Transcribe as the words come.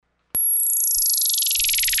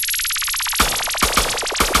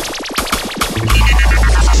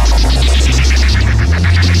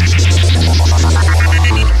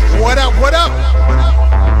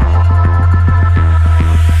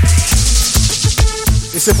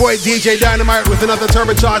It's your boy DJ Dynamite with another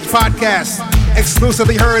Turbocharged podcast,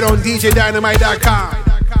 exclusively heard on DJDynamite.com.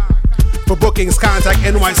 For bookings, contact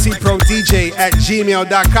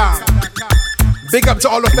nycprodj@gmail.com. Big up to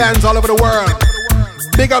all the fans all over the world.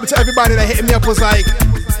 Big up to everybody that hit me up, was like,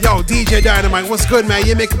 yo, DJ Dynamite, what's good, man?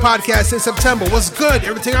 You make a podcast in September. What's good?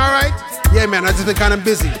 Everything all right? Yeah, man, I just been kind of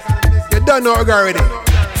busy. You done know already.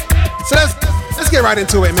 So let's get right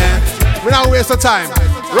into it, man. We don't waste no time.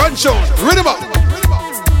 Run show, rhythm up.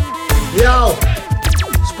 Yo,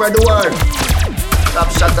 spread the word.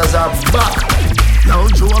 Top shutters are back. Yo,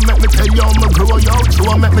 Joe, make me tell you I'm a grow. Yo,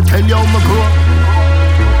 Joe, make me tell you I'm a grow.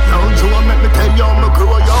 Yo, Joe, make me tell you I'm a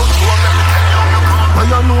grow. Yo, Joe, make me tell you I'm a grow. What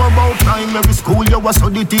you know about primary school? You was so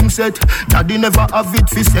the thing set. Daddy never have it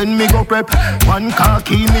fi send me go prep. One car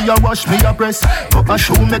key me a wash me a press. But a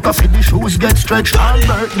shoemaker fi the shoes get stretched. All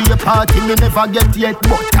birthday party me never get yet.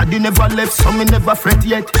 But daddy never left so me never fret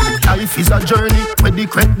yet. Life is a journey where the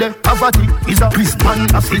credit there. Poverty is a prison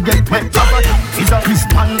a fi get wet. Poverty is a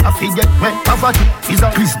prison a fi get wet. Poverty is a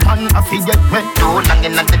prison a fi get wet. Too long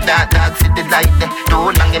in the dark, see the light there.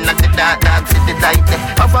 Too long in the dark, see the light there.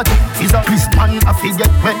 Poverty is a prison a fi get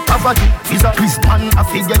wet. Poverty is a prison a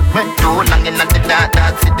fi get wet. Too long in the dark,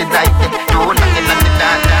 see the light there. Too long in the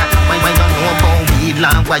dark. When you know about weed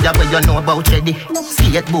long wire, when you know about Teddy.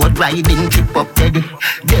 Skateboard riding, trip up Teddy.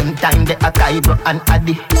 Them time they a Cairo and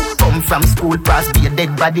Addy. Come from school past be a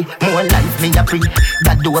dead body. More life me a free,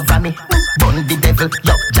 God over me. Bun the devil,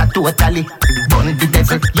 yo, ja totally. Bun the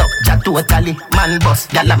devil, yo, ja totally. Man boss,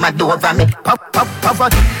 y'all mad over me.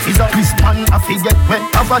 Poverty is a prison a fi get wet.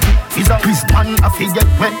 Poverty is a prison a fi get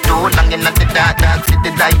wet. Too long in the dark, see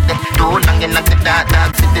the light there. Too long in the dark,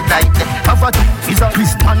 see the light there. Poverty is a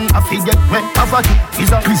prison a fi get wet. Poverty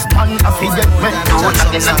is a prison a fi get wet. Too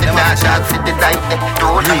long in the dark, see the light there. Too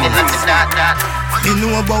long in the dark. You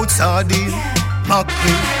know about sardine,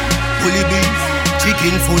 mackerel, bully beef,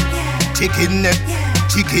 chicken foot, chicken neck,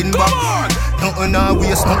 chicken back. Nothing a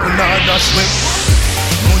waste, nothing a dash way.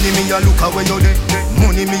 Money me a look away you there.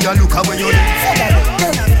 Money me a look away you there.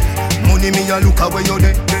 Money me a look away you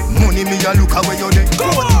there. Money me a look away you there.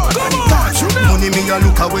 Money me a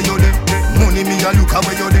look away you there. Money me a look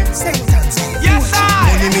away you there.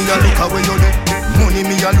 Money me a look away you there. Money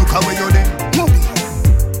me a look away you there.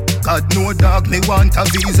 God no dog, me want a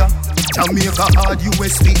visa. Jamaica hard,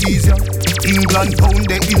 US be easier. England pound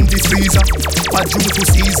they in the freezer. What due to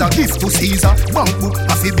Caesar, gift to Caesar. Bank book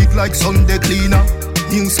a fi big like Sunday cleaner.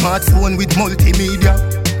 New smartphone with multimedia.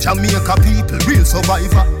 Jamaica people, real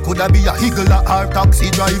survivor. Coulda be a higgler or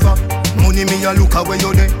taxi driver. Money me a look away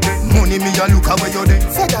you there. Money me a look away you there.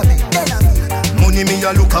 Money me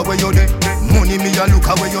a look away you there. Money me a look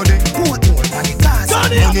away you there.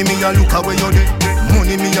 Money me a look away you there.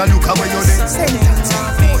 Money me a look away you there.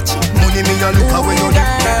 Money me a look away you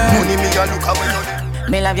there. Money me a look away you there.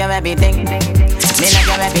 Me love your everything. Me love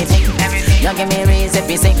your everything. You give me reason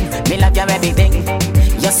to sing. Me love your everything.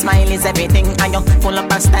 Your smile is everything, and you pull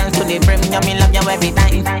up a style to the brim. You me love you every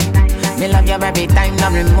time. Me love you every time. No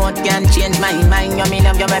remote can change my mind. You me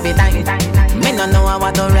love you every time. Me no know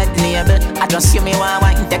what to red label. I just you me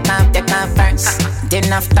want take off first.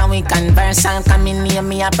 Then after we converse, and come in near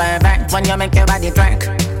me a pervert. When you make your body twerk,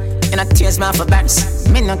 you not tears me off a burst.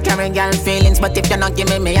 Me no carry girl feelings, but if you not give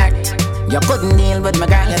me heart, you couldn't deal with my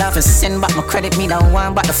girl. You'd have to send back my credit. Me don't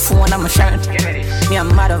want but the phone on my shirt. Me a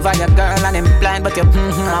mad over your girl and I'm blind, but you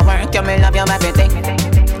I work. You me love you everything. Me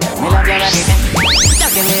love you everything. You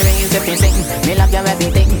give me raise if you sing. Me love you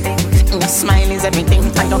everything. Your smile is everything.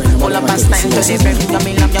 I don't pull up a style to the brim. You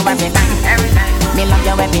me love you every time. Me love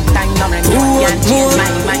you every time. No remote can't change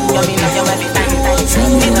my mind. You me love you every time.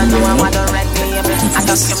 Me don't know what the red label. I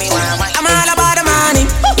just give me what I want. I'm all about the money.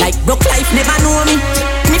 Like broke life never know me.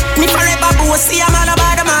 Me forever bossy, I'm all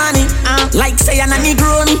about the money. Like say I'm a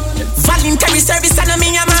Negro me. Voluntary service and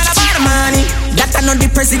me, I'm all about the money. That I know the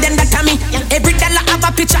president, that I me. Every dollar have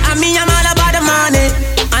a picture of me, I'm all about the money.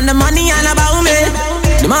 And the money all about me.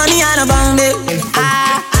 The money all about me.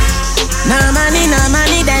 No money,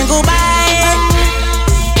 then go buy.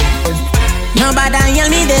 Nobody yell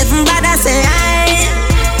me, they from bad I say aye.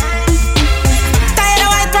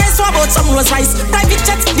 About some Rolls Royce, private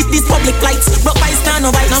jets, these public flights. Broke by stand no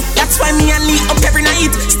right now. That's why me and Lee up every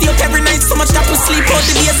night. Stay up every night, so much that we sleep out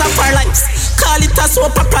the days of our lives. Call it a so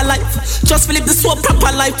proper life. Just live the so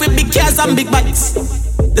proper life with big cars and big bikes.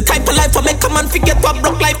 The type of life I make a man forget what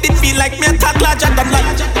broke life did feel like. Me a talk larger than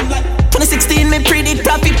life. 2016 me predict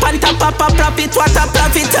profit, pan top up a profit. What a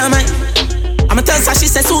profit am I? I'ma tell her she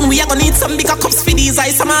said soon we are gonna need some bigger cups for these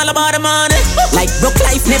eyes. I'm all about the money. Like broke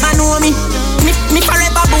life never know me. Me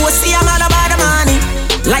forever bossy, I'm all about the money.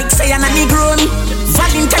 Like say I'm a Negro me.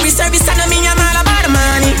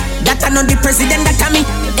 know the president that me.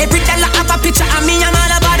 Every dollar have a picture of me. I'm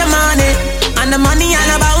all about the money, and the money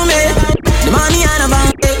all about me. The money all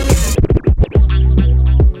about me.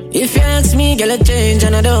 If you ask me, girl, a change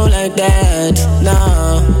and I don't like that. No,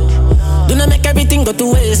 do not make everything go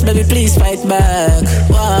to waste, baby. Please fight back.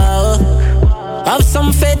 Wow. Have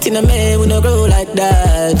some faith in a man, we no grow like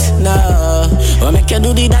that. No, what make you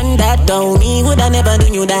do the done that? Don't me, would I never do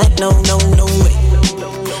you that? No, no, no way.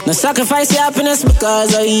 No sacrifice your happiness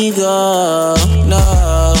because of ego.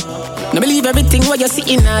 No, no believe everything what you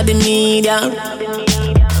see in the media.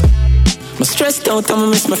 I'm stressed out, I'ma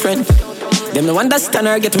miss my friend. Them no understand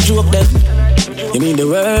or get to joke them. You mean the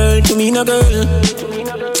world to me, no girl.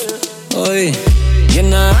 Oi, you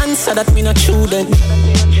no answer that me not true then.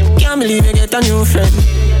 Can't believe you get a new friend.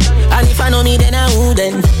 And if I know me, then I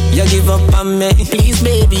wouldn't. You give up on me. Please,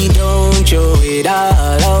 baby, don't throw it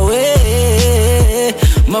all away.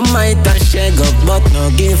 My might have shake up, but no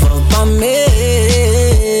give up on me.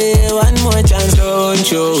 One more chance, don't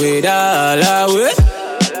throw it all away.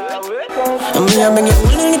 I'm gonna bring you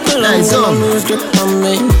one little long, lose grip on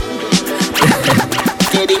me.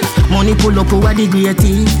 Teddy, money pull up over the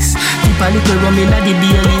greatest. Keep a little rum in the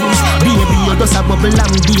Baileys. Baby, you just a bubble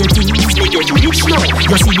and dating. They get rich now,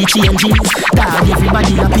 you see the changes. Dog,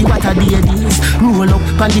 everybody happy, what a day this. Roll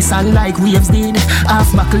up on the sun like waves did.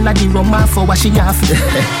 Half buckle of the rum, half for washing off.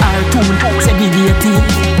 Our tool, segregated.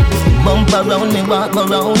 Bump around, me walk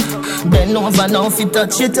around. Bend over now, if you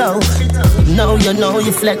touch it out. Now you know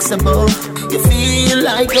you're flexible. You feel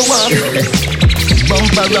like you walk.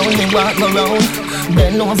 Bump around, me walk around.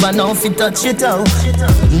 Bend over now if you touch it out.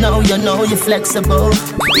 Now you know you're flexible.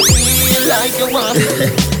 You feel like you want.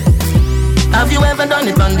 Have you ever done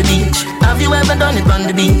it on the beach? Have you ever done it on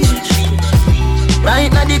the beach?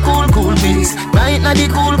 Right now the cool, cool breeze. Right now the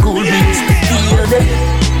cool, cool breeze. Feel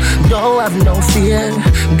the don't have no fear,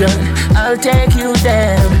 girl, I'll take you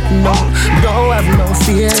there. No, don't have no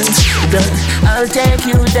fear, girl, I'll take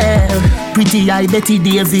you there. Pretty eye Betty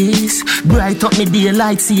Davis, bright up me day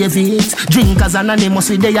like savings. Drinkers anonymous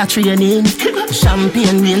with their training.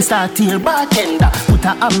 Champagne rain start here, bartender. Put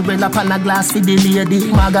a umbrella on a glass for the lady.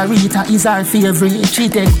 Margarita is our favorite. She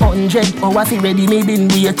take 100 hours for ready, me been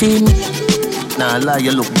waiting. Nah lie,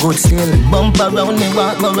 you look good still. Bump around, me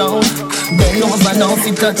walk around. Bend over now if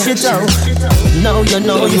you touch it out. Now you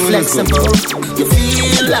know you're flexible. You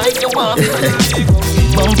feel like you walk.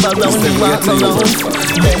 Bump around, me walk around.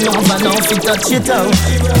 Bend over now if you touch it out.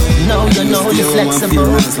 Now you know you're flexible.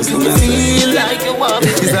 You feel like you walk.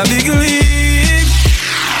 It's a big league.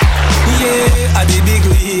 Yeah, I the big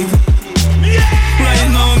league. Right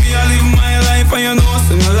now me I live my life and you know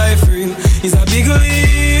see my life real. It's a big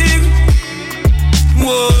league.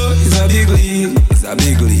 Whoa, it's a big league. It's a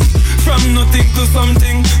big league. From nothing to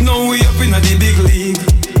something, now we up in the big league.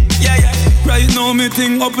 Yeah, yeah. Right now me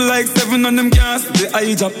thing up like 7 on them cars, the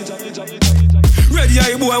eye job. Ready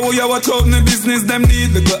eye boy, who you watch out in the business, them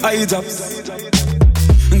need the good eye jobs.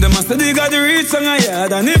 And them master they got the reach on a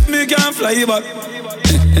yard, and if me can't fly back.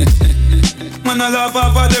 Man I laugh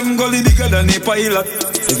off of them gully bigger than a pilot.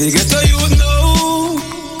 If you get to you know,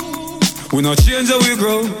 we not change how we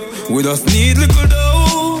grow. We just need little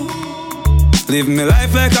dough. Live me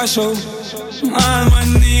life like a show. All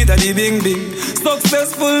man need a the bing bing.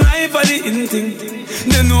 Successful life a the in thing.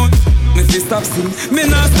 They know me fi stop sing. Me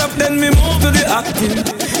not stop then me move to the acting.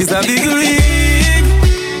 It's a big league.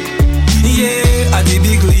 Yeah, a the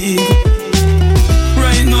big league.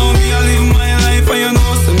 Right now me a live my life and you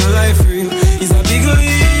know see my life real. It's a big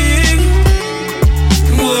league.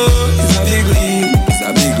 Whoa, it's a big league. It's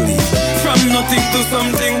a big league. From nothing to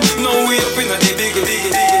something. Now we up in a the big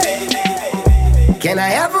league. Can I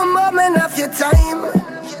have a moment of your time?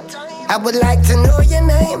 I would like to know your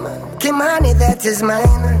name. Kimani, that is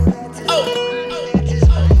mine.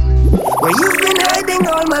 Where you've been hiding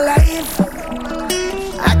all my life.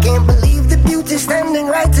 I can't believe the beauty standing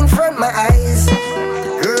right in front of my eyes.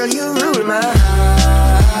 Girl, you rule my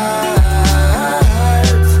heart.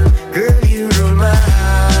 Girl, you rule my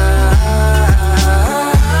heart.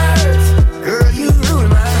 Girl, you rule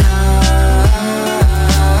my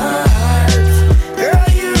heart. Girl,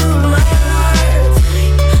 you rule my heart.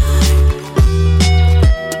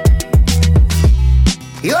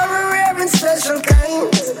 You're a rare and special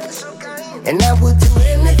kind, and I would do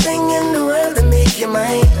anything in the world to make you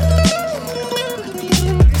mine.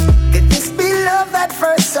 Could this be love at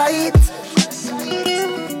first sight?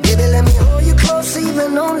 Baby, let me hold you close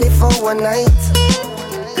even only for one night.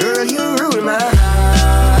 Girl, you rule my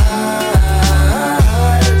heart.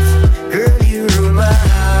 Girl, you rule my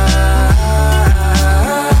heart.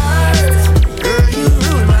 Girl, you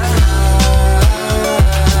rule my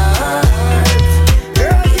heart.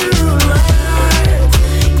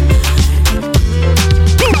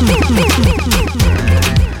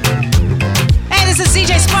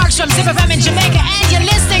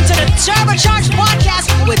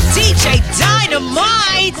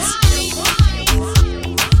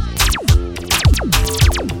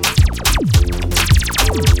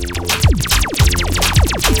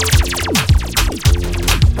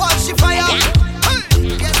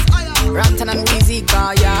 and Weezy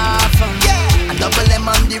call ya from. Yeah, and Double M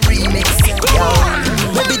on the remix.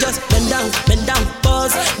 Baby just bend down,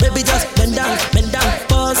 pause. Baby just bend down, pause. Baby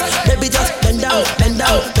just bend down, pause. Baby just bend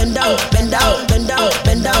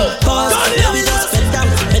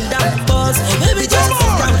down, pause. Baby just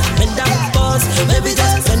bend down, pause. Baby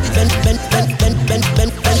just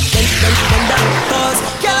bend down, pause.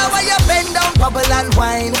 Girl, why you bend down, bubble and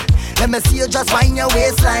wine? Let me see you just wind your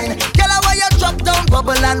waistline. Girl, why you drop down,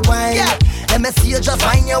 bubble and wine? Yeah. Let me see you just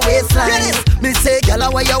wind your waistline. Me say,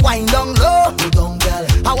 girl, why you wind down low? Go down, girl.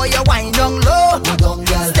 How you wind down low? Go down,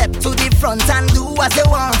 girl. Step to the front and do what you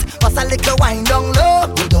want. Pass a little wind down low.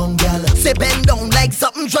 Go down, girl. Say bend down like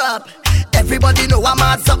something drop. Everybody know I'm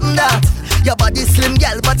at something that. Your body slim,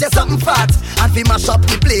 girl, but you're something fat. And we mash up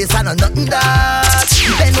the place, I know nothing that.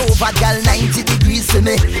 Bend over, girl, 90 degrees for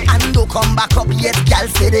me. And don't come back up yet, girl,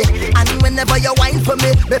 steady. And whenever you whine for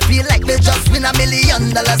me feel like me just win $1 million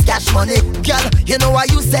cash money. Girl, you know why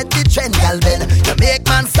you set the trend, girl, Ben. You make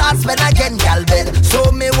man start spend again, girl, Ben. So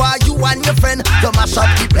me why you and your friend, you mash up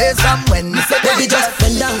the place from when me say, baby, just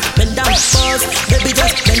bend down, pause. Baby,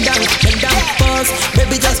 just bend down, pause.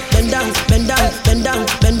 Baby, just bend down, pause. Baby,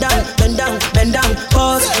 just bend down,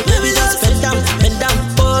 pause. Baby,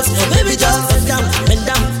 just bend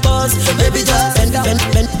down, pause. Baby, just bend down,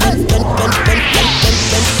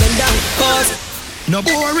 pause. No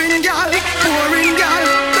boring girl, boring girl.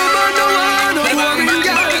 No boring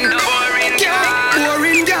girl,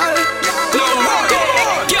 boring girl.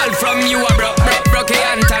 Girl from you a broke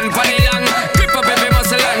and tan funny long. Grip up every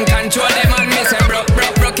muscle and control them and me say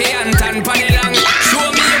broke and tan funny long.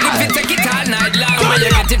 Show me you good fit take it all night long. When you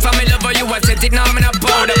get it from me love how you a set it now me no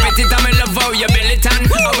powder fit it and me love how you belly tan.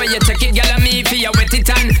 How when you check it girl and me for you wet it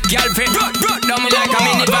and girlfriend broke down me like a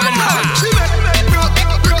minivan. She make broke.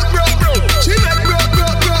 She make broke.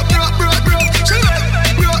 She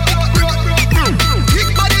make broke. Kick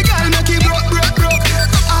body girl make it broke.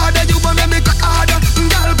 Harder you want me go harder,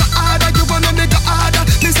 girl go harder. You want me go harder.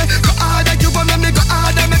 Me say go harder. You want me go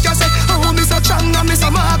harder. Make you say oh me so strong and me so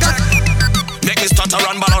maga. Make me stutter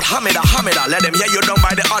and ball out Hamida. Let them hear you down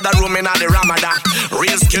by the other room in the Ramadan.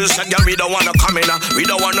 Real skill set, girl, we don't wanna come in. We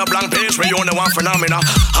don't want a blank page, we only want phenomena.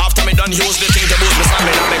 After me done use the thing to boost me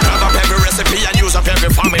stamina. Me grab up every recipe and use up every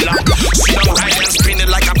formula. Sit down right and spin it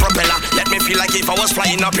like a propeller. Let me feel like if I was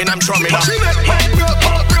flying up in I'm drumming. She make broke.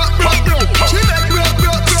 She make broke.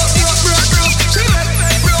 She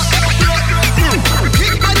make broke.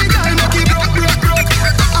 Kick body girl, make it broke.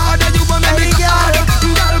 Harder you want me go harder.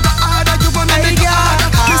 Girl go harder, you want me go harder.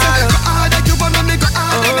 Me say go harder, you want me go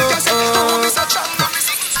harder. Make you say oh me so strong.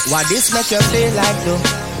 Why this make you feel like though?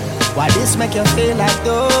 Why this make you feel like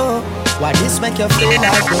though? Why this make you feel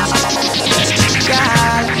like though?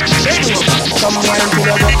 Girl, come wine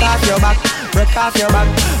till you broke off your back. Broke off your back.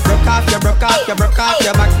 Broke off your back. If you broke off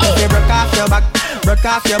your back. Broke off your back. Broke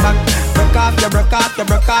off your back.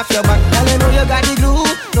 Girl, you know you got the glue.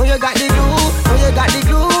 Know you got the glue.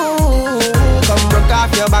 Come broke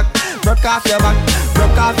off your back. Broke off your back,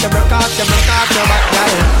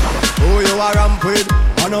 girl. Who you are ramp with?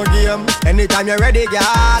 On a game. Anytime you're ready,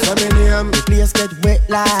 girl. Let me name. The place get wet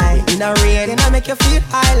like in a rain. Then I make you feel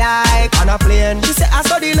high like on a plane. She say I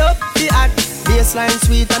saw the love, the art. Baseline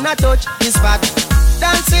sweet and I touch the spot.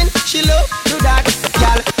 Dancing, she love do that.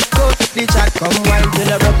 Girl, go the chat. Come wine till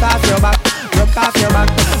you broke off your back. Broke off your back.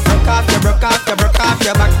 If you broke off your back.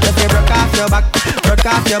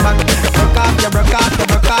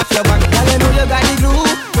 Girl, you know you got the glue.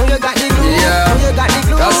 Yeah,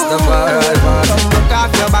 that's the vibe, man. Come broke off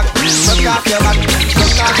your back.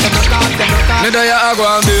 Me there I go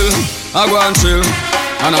and bill, I go and chill.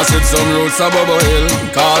 And I sit some roots above a hill.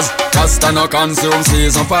 Cause Rasta no consume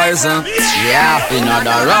season poison. Yeah, in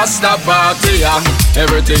the Rasta party, yeah.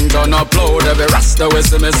 Everything done upload. Every Rasta we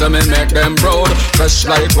see me make them proud. Fresh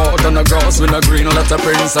like water on the grass with a green. Let the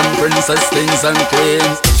prince and princess, kings and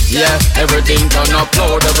queens. Yeah, everything done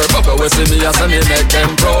upload. Every bubble we see me make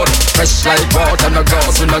them proud. Fresh like water on the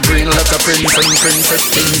grass with a green. Let the prince and princess,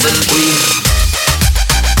 kings and queens.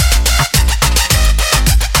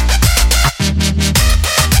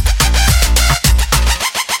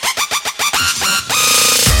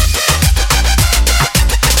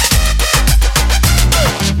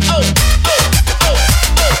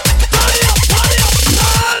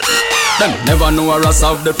 Them never know a Ras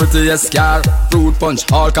have the prettiest car. Fruit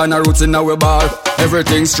punch, all kind of roots in our bar.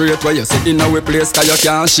 Everything straight where you sit in a place, cause you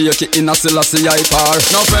can't shake it in a Selassie I par.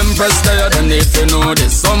 No empress there, they need to know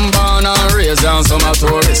this. Some born and raised and some are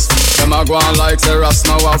tourists. Them a go on like Seraph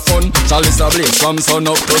now have fun. Chalice a blaze from sun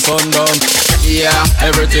up to sundown. Yeah,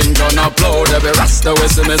 everything done upload. Every rasta we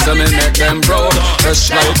see me make them proud.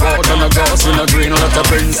 Fresh like water on the grass in the green. Let the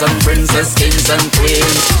prince and princess, kings and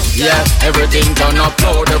queens. Yeah, everything done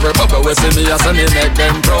upload. Every bubble we see me make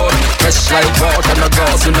them proud. Fresh like water on the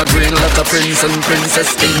grass in the green. Let the prince and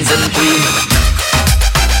princess, kings and queens.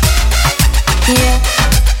 Yeah,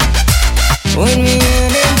 when me hear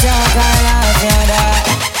them talk, I laugh at that.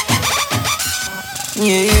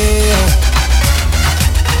 Yeah,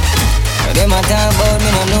 them a talk about me,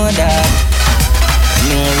 no know that.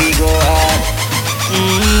 Me we go hard.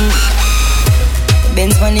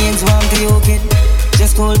 Benz for names, want to you kid.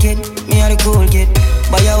 Just cool kid, me a the cool kid.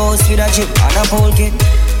 Buy a house with a chip and a pole kid.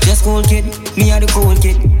 Just cool kid, me a the cool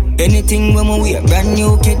kid. Anything when we wear, brand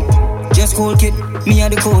new kid. Just cool kid, me a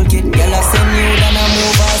the cool kid. Y'all a send you down a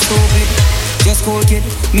move all stupid. Just cool kid,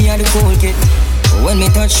 me a the cool kid. When me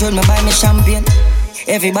touch should me buy me champagne.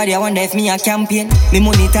 Everybody I wonder if me a champion. Me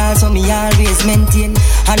money tall so me always maintain.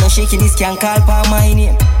 I no shaking this can call for my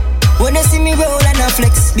name. When they see me roll and a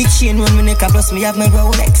flex, big chain run me neck plus me have my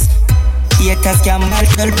Rolex. Haters can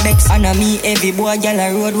battle vex. And a me every boy gyal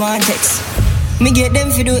a road want text. Me get them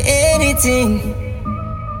fi do anything.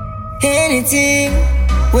 Anything.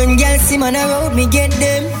 When gyal see man a road me get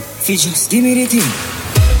them. Fi just give me the thing.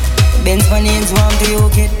 Benz for names want to you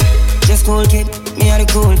kid. Just cool kid, me a the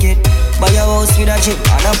cool kid. Buy a house with a chip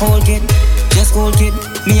and a pole kid. Just cool kid,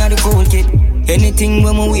 me a the cool kid. Anything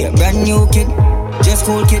when we wear, brand new kid. Just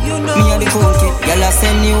cool kid, me a the cool kid. Y'all a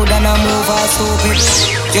send you down a move all stupid.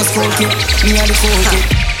 Just cool kid, me a the cool kid.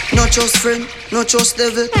 No trust friend, no trust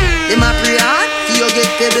devil. Them a pray hard, you get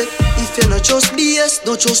pebble. If you no trust BS,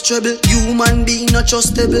 no trust trouble. Human being no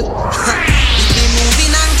trustable. If we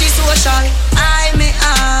moving anti-social, I may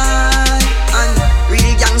I. And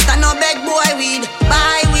real gangsta no beg boy weed.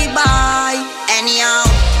 Buy we buy. Anyhow,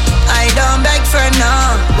 I don't beg for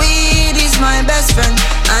now. Weed is my best friend.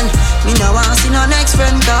 And me no want see no next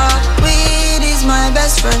friend. Weed is my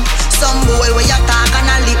best friend. Some boy where you talk and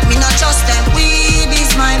a lip, me no trust them. Weed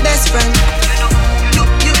is my best friend.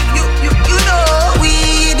 You know,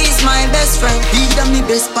 weed is my best friend. Weed and me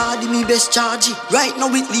best party, me best charge it. Right now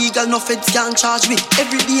it legal, no feds can charge me.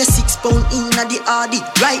 Every day £6 in a the RD.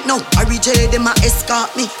 Right now, I reject them a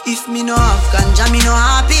escort me. If me no have ganja, me no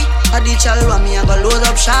happy. I the chalwa me a go load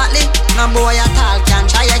up shortly. No boy at all can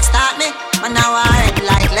try extort me. Man now I head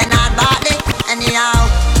like Leonard Bartley. Anyhow,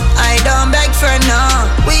 I don't beg for no.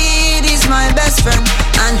 Weed is my best friend.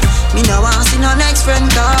 And me no want see no next friend.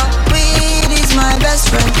 Weed is my best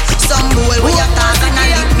friend. Some boy where you talk and I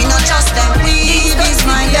lip, me no trust them. Weed is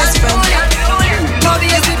my best friend.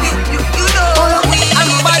 You know, I'm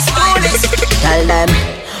best friend. Tell them,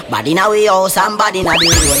 body na we house and body na the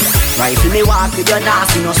road. Rifle me walk with your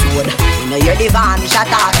nasty no sword. You know you're the vanish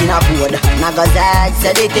attack in a code. Naga Z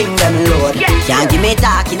say the thing them load. Can't give me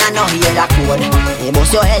talking and no hear the code. They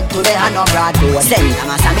bust your head to the hand of broad road. Send them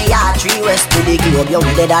as me yard 3 west to the globe. You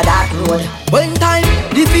with the dark road. One time,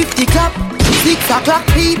 the 50 clap 6 o'clock,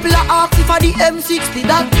 people are asking for the M60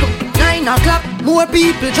 that 9 o'clock, more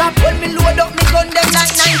people drop. When me load up, me gun them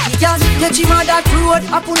like 90 cans. Catch him on that road,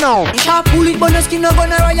 up now. He sharp bullet, but no skin no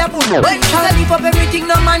gonna ride up now. When I lift up everything,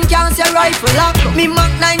 no man can say rifle lock. Me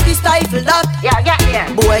Mac 90 stifle that. Yeah.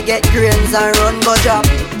 Boy get grains and run go drop.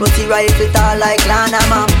 But he rifle tall like Lana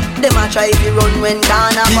Map. Them a try to run when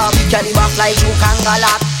Ghana pop. Carry back like you can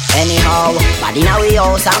galap. Anyhow, body na we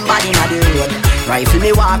house and body na the road. Rifle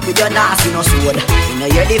me walk with your nasty no sword. You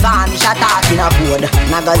know you're the vanish attack in a code.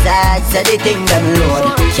 Naga Z say the thing them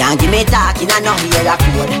load. Can't give me talking and no hear the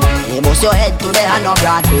code. They bust your head to the hand of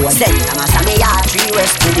broad road. Send them as me yard 3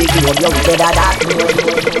 west to the globe. You with the dark road.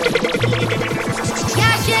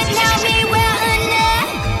 Y'all should know me well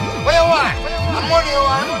enough. What you want? What money you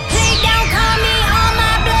want? Please don't call me on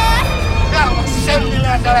my blood. Yeah, $7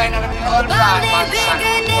 million in the old brand, man. Bigger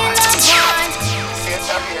than LeBron.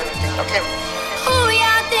 Okay. Who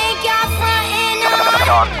y'all think y'all frontin'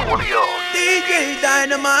 on? DJ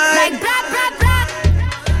Dynamite. Like blah, blah, blah.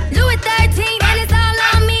 Louis 13, and it's all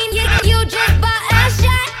on me. You just bought a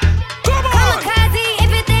shot. Come on. Kamikaze, if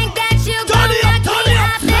you think that you gon' knock me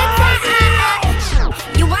off the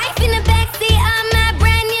top. Your wife in the backseat of my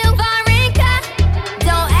brand new foreign car.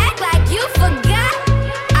 Don't act like you forgot.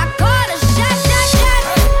 I called a shot.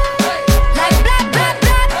 Like blah, blah,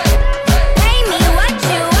 blah. Pay me what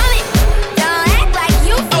you want it. Don't act like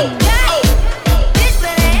you forgot. Bitch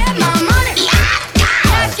better have my money.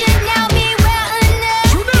 Y'all should know me well enough.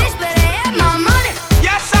 Bitch better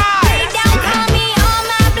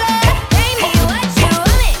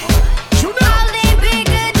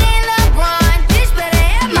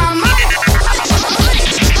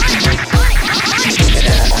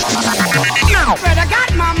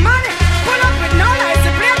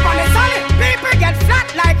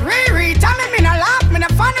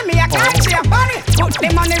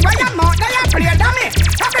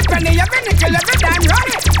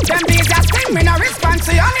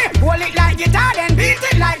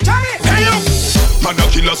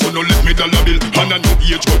so no let me dollar bill. And a new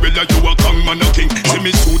age gorilla, you a king man a king. See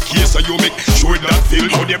me suitcase, so you make sure that fill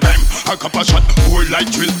to the brim. A cup of shot, more like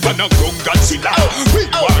drill, and a gun Godzilla. We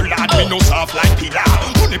warlord, me no soft like pillar.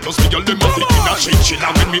 Money plus me girl, them a fit in a chinchilla.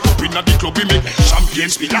 When me up in a the club, we make champagne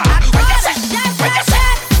spiller. What you say? What you say?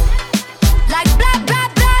 Like blah blah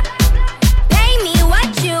blah. Pay me what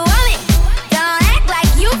you want me. Don't act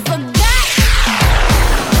like you forgot.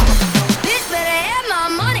 Bitch better have my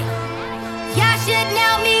money. Y'all should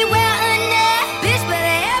know me well enough. Bitch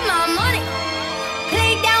better have my money.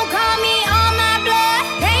 Please don't call me on my blood.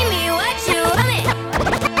 Pay me what you want me.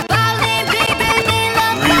 Ballin' big baby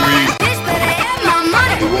love. Bitch better have my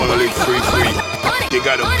money. You wanna live free? You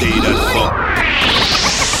gotta pay that fuck.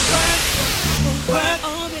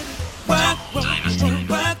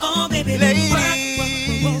 Ladies,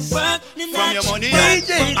 from your money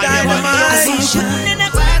DJ Dynamite.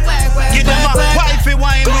 Give them a wifey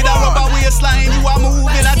wine with a rubber waistline. You are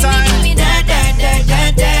moving a time.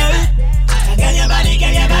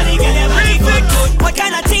 What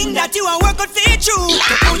kind of thing that you are working for true?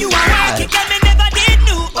 Oh, you are working, girl, me never did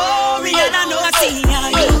know. Oh, Rihanna, know I see how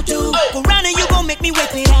you do. Go round and you gon' make me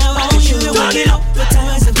wait it out. You working up your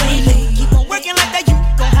times of lately. Keep on working like that, you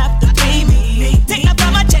gon' have to pay me. Take up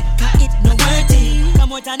from my check, it no worth it.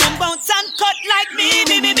 Come out and them bounce and cut like me.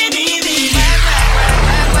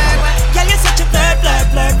 Girl, you're such a flirt.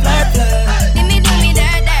 Give me, do me,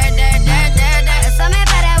 dirt. So me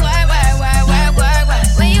better work.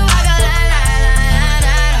 When you walk a la.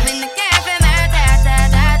 I'm in the cafe,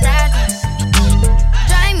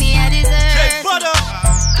 drive me a dessert.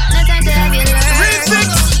 No time to have you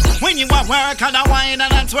learn. When you are work and a wine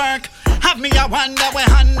and a twerk, have me a wonder where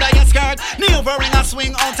under your skirt. Never ring a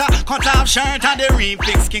swing out a cut off shirt and the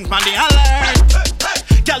refix king on the alert.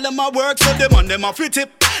 Tell them a work so them on them a free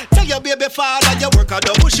tip. Tell your baby father you work a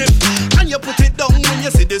double shift. And you put it down when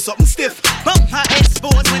you see there's something stiff. Bumper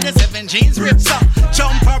exposed when the 7 jeans rips up.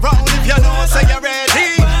 Jump around if you know so you're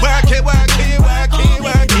ready. Work it.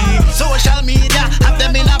 Social media have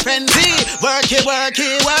them in a frenzy. Work it.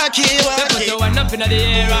 Put your one up in the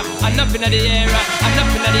air, and up in the air, and up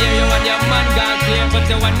in the air. You want your man gone clear. Put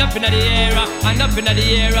your one up in the air, and up in the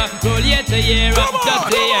air. Roll year to year, just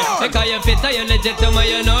the year. Because you fit and you legit to me,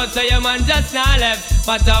 you know. So your man just not left.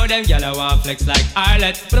 But how them gyal want flex like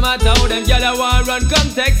Arlet. But no matter how them gyal want run, come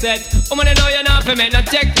text it. Woman, you know you're not for me, no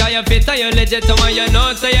check. Cause you fit and you legit to me, you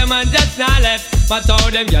know. So your man just not left. But how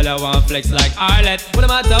them gyal want flex like Arlet. But no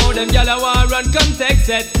matter how them gyal want run, come text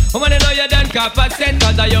it. Woman, you know you done cop a cent.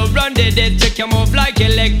 Cause you run the district, you move like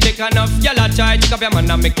electric. Enough gyal try to up your man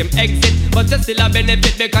and make him exit. But you still a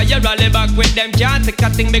benefit because you rally back with them. Can't take a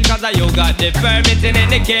thing because you got the permit in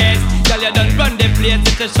any case. Gyal you done run the place,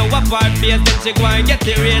 it's a show up our face. Then she go and get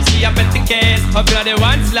the race, she a bet the case. Up you the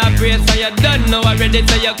one slap race, so you done know already.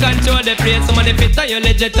 So you control the place. Some of the fit and you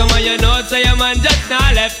legit to me, you know. So your man just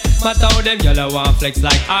not left. Matter how them gyal want flex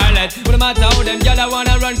like Arlet. But no matter how them gyal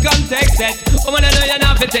wanna run, come text it. Woman, I know you're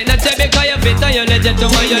not fit, not check because you fit and you legit to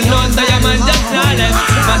me, you know. So your man just not left.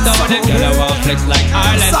 Matter how them gyal want flex like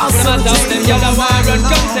Arlet. But no matter how them gyal wanna run,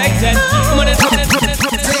 come text it. Woman,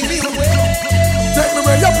 Take me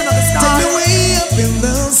way up in the sky. Take me way up in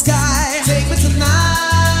the sky. Take me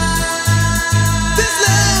tonight. This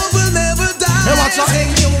love will never die. Hey, watch out.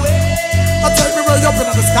 Take me away. Take me way up in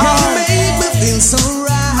the sky. You make me feel so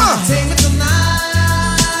right. Take me tonight.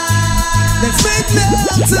 Let's make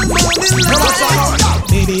love till morning light.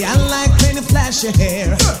 Baby, I like when you flash your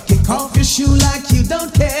hair. Kick off your shoe like you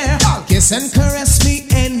don't care. Kiss and caress me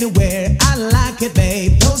anywhere. I like it,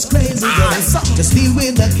 babe. Those crazy days. Just deal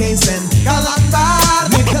with the case and galamba.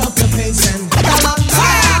 Make up the pace and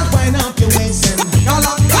galamba. Wind up your waist and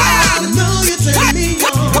galamba. I know you turn me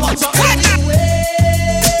on. Anyway,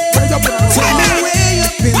 take me way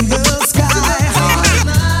up in the sky.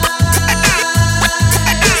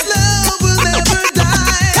 This love will never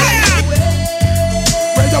die.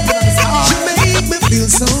 You make me feel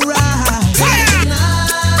so right.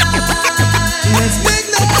 Let's make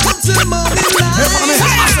love till morning light.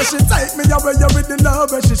 She take me away with the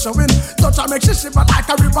love where she showing. Touch her make she shiver like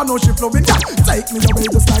a river, now she flowing. Take me away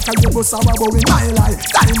just like a river, sour blowing. My life,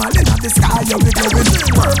 diamond in the sky, you be glowing.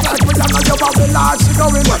 Work like we know you are the Lord, she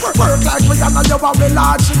going. Work like we know you are the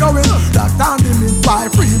Lord, she going. Lock down the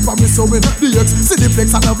mid-five, free from me sewing. The X, see the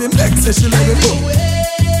flex, I love him, X, say she loving.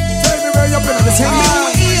 Take me way up in the sky.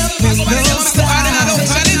 Take me way up in the sky.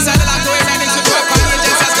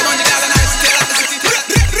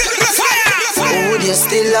 Would you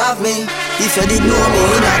still love me? If you did know me,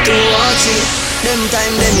 not to watch it. Them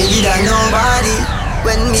time them me did a nobody.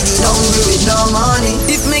 When me did hungry with no money.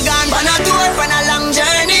 If me gone on a tour, on a long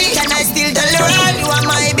journey, can I still Tell you right, you are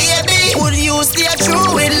my baby. Would you stay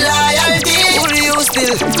true with loyalty? Would you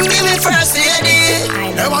still give me first lady?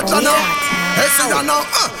 Hey, what you know? Hey, see you now.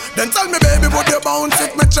 Then tell me, baby, would you bounce?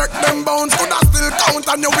 If me check them bounce, could I still count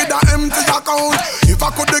on you with an empty account? If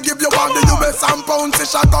I could give you all the US and pounds,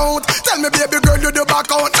 it's a count. Tell me, baby girl, you the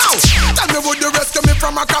back out now. Tell me, would you rescue me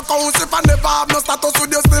from a crack house? If I never have no status,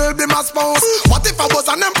 would you still be my spouse? What if I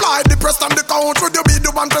was unemployed, depressed on the count? Would you be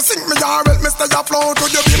the one to sink me or help me stay afloat?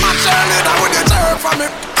 Would you be my cheerleader? Would you cheer for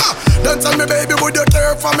me? Then tell me, baby, would you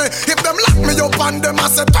care for me? If them lock me up and them I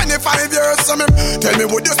said 25 years to me, tell me,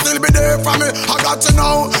 would you still be there for me? I got to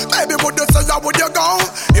know, baby, would you say, would you go?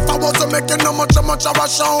 If I wasn't making no much of a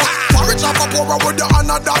show, for rich or for poor, would you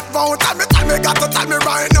honor that vow? Tell me, got to tell me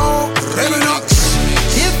right now. Tell me now.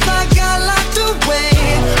 If I got locked away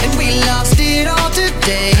and we lost it all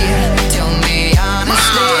today, tell me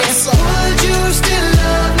honestly, would you still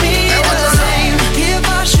love me the same? If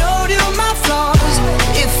I showed you my flaws,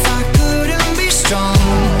 if I couldn't be strong,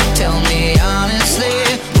 tell me honestly,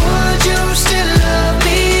 would you still love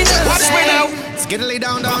me the same? Watch me now. Skiddly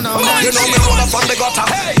down. You know me roll up on the gutter.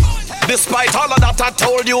 Hey. Despite all of that I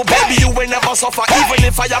told you, baby, you will never suffer, even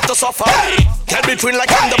if I have to suffer. Can be twin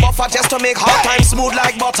like I'm the buffer, just to make hard times smooth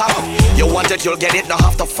like butter. You want it, you'll get it, no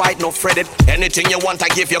have to fight, no fret it. Anything you want, I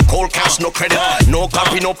give you cold cash, no credit. No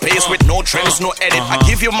copy, no paste, with no trends, no edit. I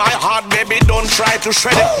give you my heart, baby, don't try to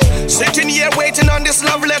shred it. Sitting here waiting on this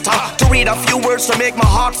love letter, to read a few words to make my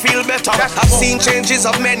heart feel better. I've seen changes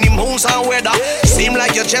of many moons and weather. Seem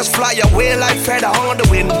like you just fly away like feather on the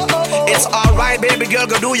wind. It's alright, baby girl,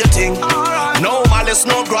 go do your thing. No malice,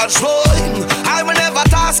 no grudge, I will never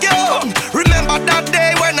task you. Remember that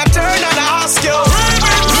day when I turned and I asked you.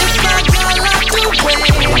 If I got locked away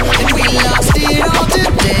and we lost it all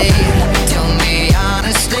today, tell me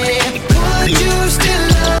honestly, would you still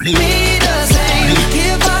love me the same?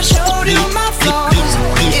 If I showed you my flaws,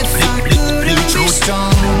 if I couldn't be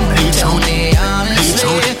strong, tell me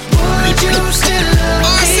honestly, would you still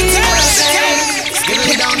love me the same?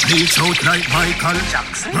 Reach out like Michael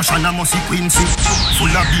Jackson, Russian and Mossy Quincy,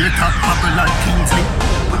 full of beer top, bubble like Kingsley.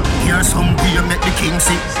 Here's some beer make the king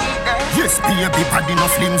see. Yes, baby, body no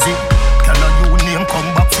flimsy. Tell her you name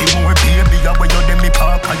come back for more, baby. You where you dem me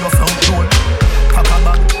park at your front door. Pack a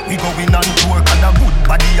bag, we going on tour. And a good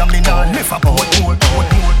body and me nah left about more.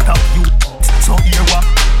 Top you, so here what?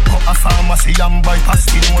 Go a pharmacy and buy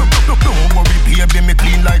pasty more. Don't worry, baby, me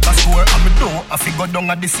clean like a store. And me don't have to go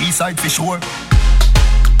down at the seaside for sure.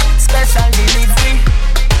 Special delivery,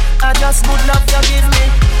 I just good love you give me.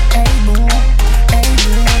 Hey boo,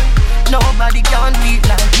 nobody can do it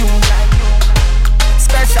like you.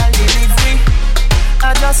 Special delivery,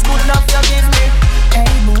 I just good love you give me.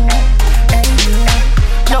 Hey boo,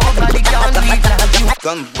 nobody can do it like you.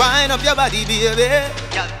 Come wind up your body, baby.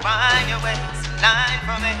 Just wind your waist, line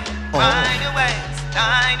for me. Wind your waist,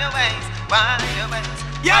 line your waist, wind your waist.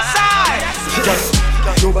 Yes, I.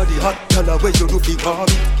 Your body hot, tell her where you do fi want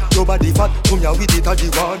me. Your body fat, come here with it and the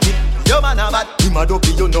want it. Your man a bad, you mad up,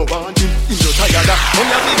 you no want him. You tired of, come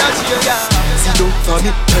here with that cheer, yeah. Sit down for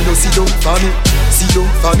me, tell her sit down for me. Sit down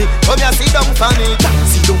for me, come here sit down for me.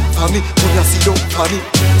 Sit down for me, come here sit down for me.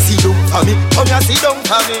 Sit down for me, come here sit down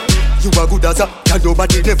for me. You a good as a, and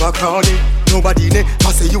nobody never crawling. Nobody ne,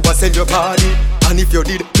 I say you a sell your body. And if you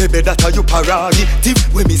did, maybe that are you parody. Tip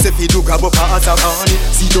when me say fi do grab up as a money.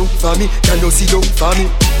 Sit down for me, can you sit down for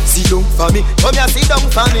me? Sit down for me, come here sit down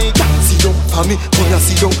for me. Sit down for me, come here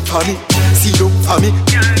sit down for me. Sit down for me.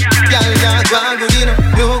 Girl, you're good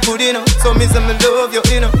enough, you good enough. So me say me love you,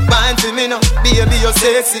 you know. Wine for me now, baby you're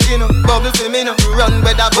sexy, you know. Bubble for me now, run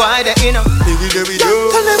with that boy there, you know. Here we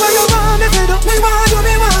go. Tell me why you want me fed up, me want you,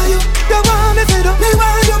 me want you. You want me fed up, me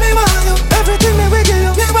want you, me want you. Everything me we give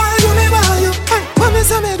you, me want you, me want you. Hey, when me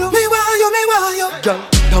say me do, me want you, me want you. Girl,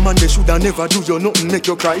 that man they shoulda never do you nothing make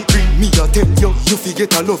you cry. Me a tell you, you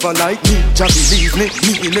forget a lover like me. Jah believe me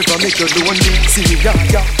will never make you lonely. See me ya,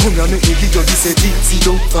 come here make me give you this tea. Sit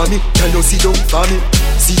down for me, can you sit down for me?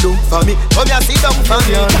 Sit down for me, come here sit down for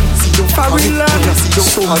me. Sit down for me, come here sit down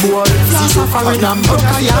for me. Sit down for me, I'm stuck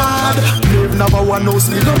a yard. Live number one house,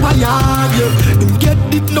 me love a yard. Him get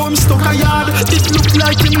it, now him stuck a yard. It look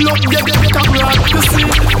like him love get abroad. You see,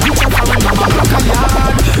 you can find him a stuck a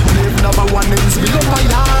yard. Live number one house, me love a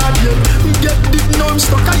yard. Get it, now him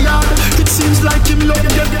stuck a yard. It seems like him love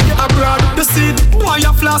get abroad. You see, boy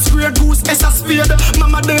a flash grade goose, S a spade.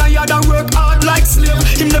 Mama there I had a work hard like slave.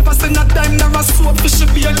 Him never spend a time, never soap fish a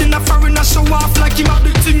beard. In a foreigner show off like him have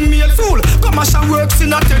the thing made. Fool, commercial works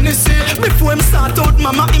in a Tennessee. Before him start out,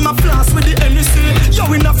 mama him a flash with the NEC. Yo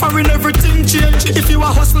in a foreign everything change. If you a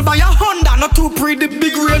hustle by a Honda, not too pretty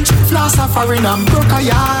big range. suffering and broke a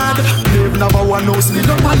yard. Live number one house, me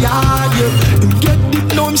love a yard, yeah. Him get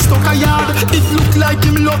it, now him stuck a yard. It look like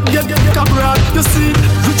him luck, get abroad. You see,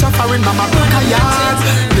 rich a foreign mama broke a yard.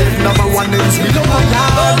 Live number one house, me love a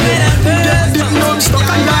yard, yeah. Him get it, now him stuck a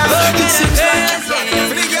yard. It seems like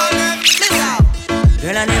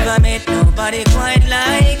girl, I never met nobody quite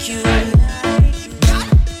like you.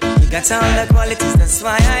 You got all the qualities, that's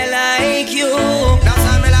why I like you. That's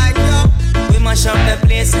why I like you. We mash up the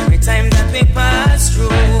place every time that we pass through.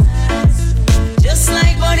 Just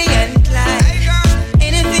like Bonnie and Clyde,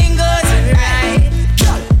 anything goes right.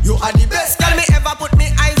 You are the best girl me ever put me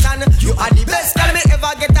eyes on. You are the best girl me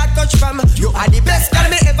ever get a touch from. You are the best girl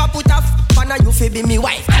me ever put a on. You fi be me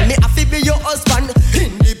wife, and me have to be your husband.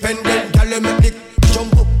 Independent girl, you make me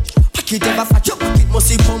jump up. Pocket ever fat, your pocket must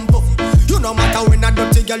see pump up. You no matter when a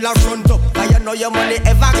dirty girl a front up. I know your money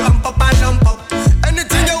ever clump up and lump up.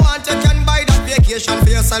 Anything you want, you can buy that vacation for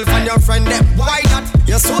yourself and your friend them. Why not?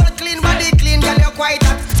 Your soul clean, body clean, girl you quite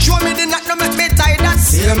hot. Show me the knot, no make me tie that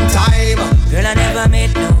same time. Girl, I never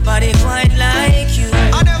met nobody quite like you.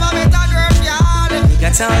 I never met a girl, y'all. You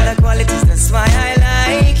got all the qualities, that's why I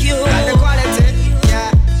like you. Got the quality,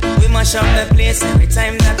 yeah. We mash up the place every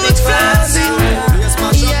time that we pass through.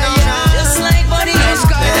 Just like Bonnie and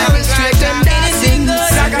Clyde, demonstrate them anything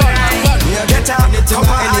goes right. Get up, come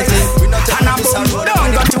on, and a boom, don't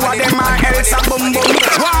go to a dem and else a boom boom.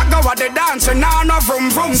 Walk over the dance, and now no vroom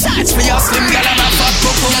vroom. Search for your slim girl and a fat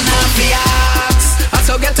cuckoo. You know fi ask, I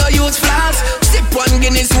so get to use flask. Sip one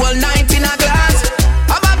Guinness, whole night in a glass.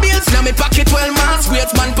 Have a bills, now me pocket 12 months. Wait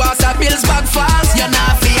man pass a bills back fast. You know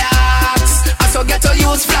fi ask, I so get to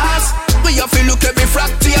use flask. We have to look every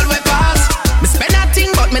fractal we pass. Me spend a thing,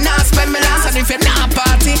 but me not spend me last. And if you not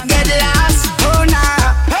party, get lost. Oh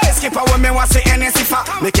nah, hey skipper, when me want see any sipper.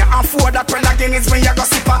 Me can't afford that well again, it's when you go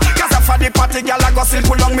sipper. Cause after the party, girl I go slip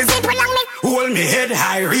along me. Hold me head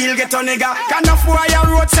high, real get a nigga. Can't afford your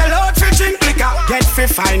road, sell out for drink liquor. Get fi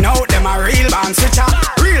find out, them a real band switcher.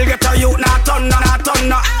 Real get a youth, not turn no, not turn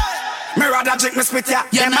no. Me rather drink me spit ya.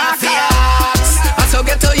 You know fi ask, I so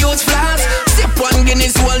get to use flask. Sip one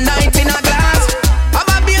Guinness, whole night in a glass. Have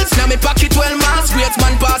a bills, now me pocket 12 months. Great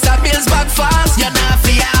man pass a bills back fast. You know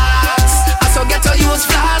fi ask, I so get to use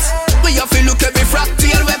flask. We have to look every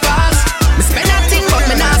fractal we pass. Me spend a thing, but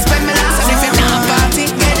me not spend me last. And if you not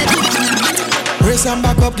party, get it. Brace and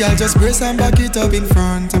back up, girl, just brace and back it up in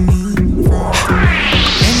front of me.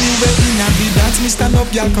 Anywhere in a beat dance, me stand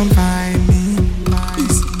up, y'all come find me.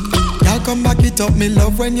 Y'all come back it up, me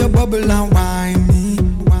love when you bubble and whine me.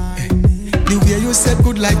 The way you said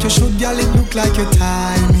good like you should, girl, it look like you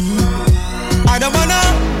tie me. I don't wanna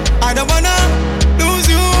lose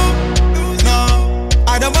you. No,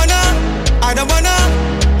 I don't wanna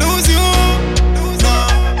lose you. No,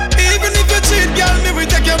 even if you cheat, girl, me will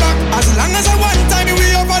take you back. As long as I one time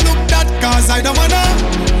we overlook that. Cause I don't wanna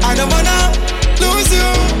lose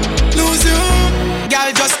you.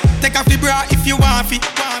 Girl, just take off the bra if you want it.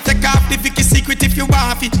 Take off the Vicky secret if you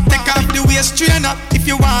want it. Take off the waist trainer if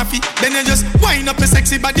you want it. Then you just wind up your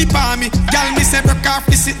sexy body for me. Girl, me say broke off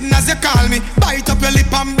the sitting as you call me. Bite up your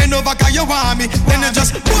lip and bend over cause you want me. Then you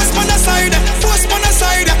just post on the side.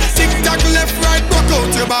 Tick tock left right, broke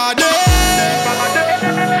out your body.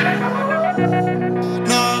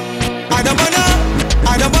 No, I don't wanna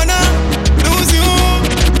lose you.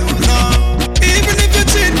 No, even if you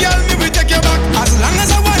cheat, girl, me will take you back. As long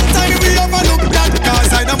as I one time we overlook that.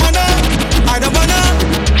 Cause I don't wanna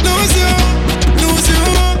lose you.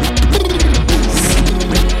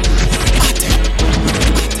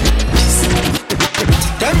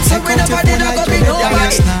 Them say we never did a go be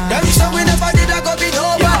nobody. Them say we never did a go be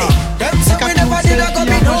nobody. Them say we never did a go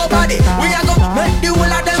be nobody. We a go make the whole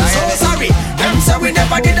of them so sorry. Them say we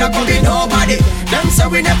never did a go be nobody. Them say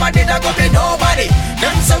we never did a go be nobody.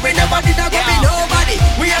 Them say we never did a go be nobody.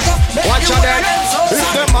 We a go make the whole of them so sorry.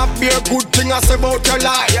 If them have be a good thing I say about your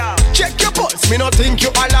life, check your pulse, me not think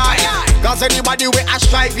you alive. Cause anybody we a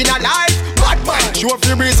strive in a life, bad man, show if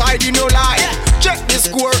you reside in your life. Check the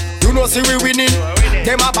score, you know see we winning.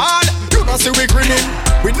 Them a ball, you know see we grinning.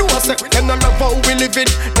 We know say them no love how we living.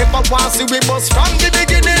 Never want see we bust from the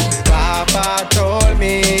beginning. Papa told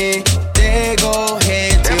me they go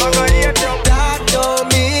hate you. That don't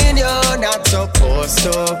mean you're not supposed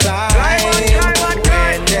to climb.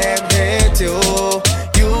 When them hate you,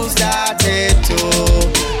 use that hate to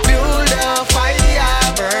build a fire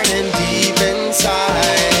burning deep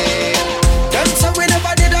inside. Them say we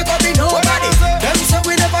never did a go be nobody. Them say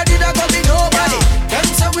we never did a go be nobody. Them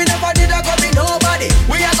say we never did a go be nobody.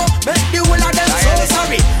 We a go make the whole of them so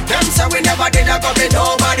sorry. Them say we never did a go be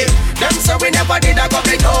nobody. Them say we never did a go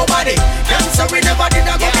be nobody. Them say we never did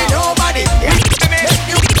a go be nobody.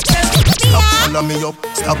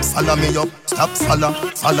 follow me up. Stop, follow me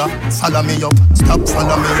up. Stop, follow me up. Stop,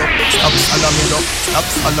 follow me up. Stop,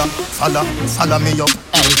 follow me up.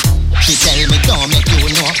 Hey, she tell me don't make you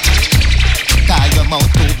know. Cause your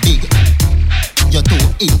mouth too big. You're too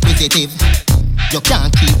inquisitive. You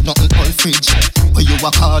can't keep nothing all fridge. Where you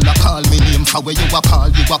a call me name. For where you a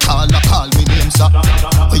call me name, sir.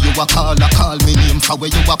 Where you a call me name. For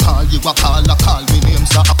where you a call me name,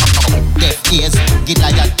 sir. Deaf ears, get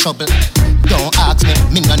like that trouble. Don't ask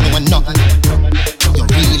me no know nothing. You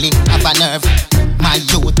really have a nerve. My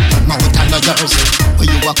youth, my mouth and no yours.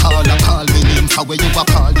 Where you a call me name. For where you a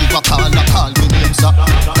call me name, sir.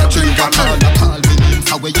 Where you a call me name.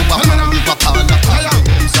 For where you a call me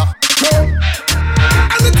name, sir.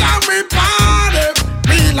 Anytime we party,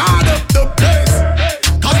 we light up the place.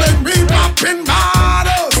 Cause when we poppin'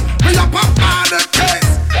 bottles, we a pop out the case.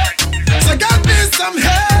 So get me some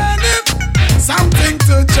Henny, something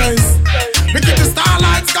to chase. We keep the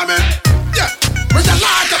starlights coming, yeah. We just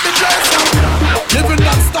light up the place. Living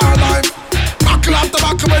that star life. Buckle up the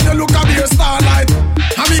back when you look at me, your starlight.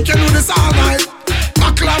 And we can do this all night.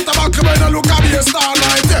 Buckle up the back when you look at me, your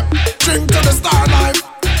starlight, yeah. Drink to the starlight.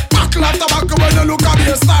 Buckle up tobacco when you look at me,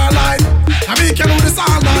 your starlight. And we can do this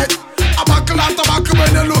all night. A buckle up tobacco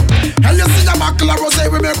when you look. And you see a buckle of rosé,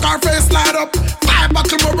 we make our face light up. 5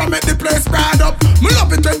 buckle more and make the place bright up. Me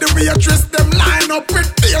love it when the waitress them line up.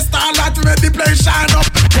 With the starlight we make the place shine up.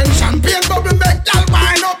 Then champagne bubble make y'all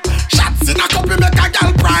wine up. Shots in a cup we make a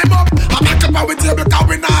gal prime up. A back up with table cause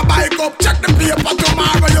we not bike up. Check the paper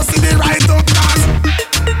tomorrow you see the right up. Cause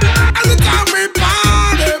anytime we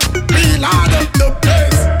party, we light up the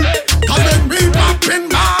place. Cause when we poppin'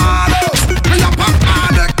 bottles, we a pop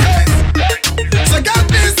out the case. So get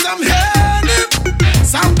me some Henny,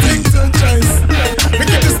 something to chase. We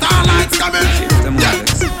keep the starlights coming.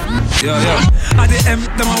 Yeah. At the M,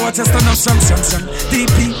 them a watch us stand up strong.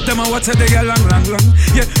 DP, them a watch the girl long.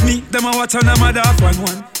 Yeah, me, them a watch on them a dark one.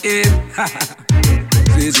 Yeah,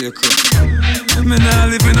 DJ Crook. Me nah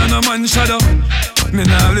living on a man shadow. Me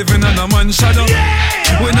nah living on a man shadow.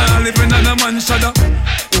 We nah living on a man shadow.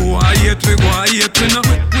 Oh, I hate we now.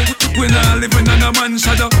 We nah living on a man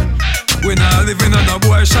shadow. We nah living on a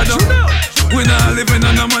boy shadow. We nah living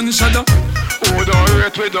on a man shadow. Oh, don't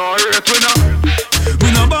hate we now. We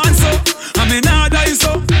no born so, and me nah die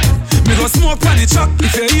so. Me go smoke on the truck.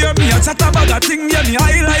 If you hear me a chat about that thing, yeah, me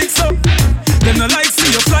high like so. Them no like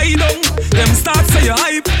see you fly down. Them start say you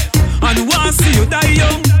hype, and want see you die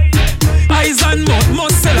young. Eyes and mouth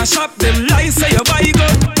must sell a shop. Them lies say you buy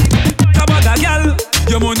gun. Kabaga gal,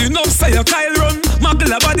 your money enough say you Kyle run.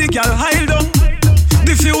 Magla body gal hide down.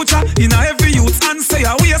 The future in a every youth and say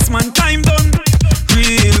a waste man time done.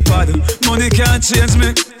 Real bad, money can't change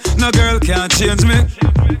me. No girl can't change me.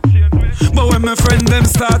 But when my friend them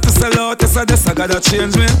start to sell out, they say this I gotta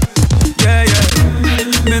change me. Yeah.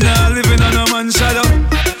 Me nah living on a man shadow.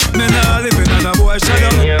 Me nah living on a boy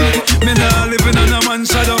shadow. Me nah living on a man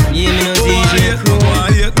shadow. Yeah, me no DJ Crook.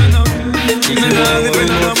 Me nah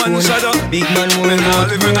living on a man shadow. Big man me nah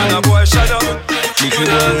living on a boy shadow. Me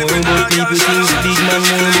nah living on a people think big man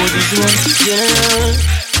more about this one. Yeah,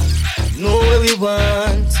 know where we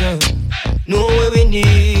want, know where we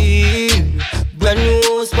need. Brand new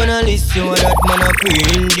house on a list, you that man a free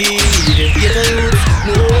indeed. Get a youth,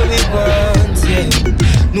 know where we want, yeah,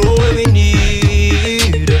 know where we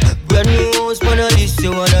need. Brand new house on a list,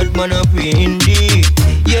 you that man a free indeed.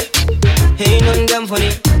 Yeah, ain't nothing damn funny.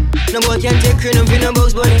 No boy can take credit for no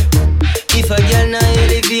box bunny. If a girl not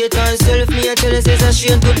elevate herself, me a tell her says a she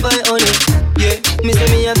ain't goodbye honey. Yeah, me say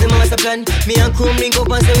me have the master plan. Me and Chrome link up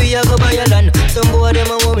and say we a go buy a land. Some boy them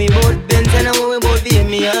a want me bout Benz and a want me bout BM.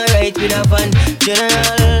 Me alright with a van.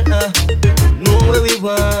 General, know where we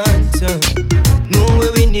want, know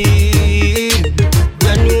where we need.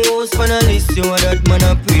 Brand new house on a list, you want that man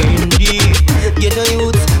a pretty. Get a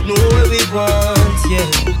youth, know where we want, yeah,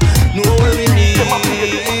 know where we need.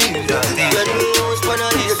 Brand new house on a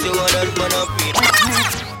list, you want that man a pretty.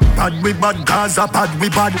 Bad we bad, Gaza bad we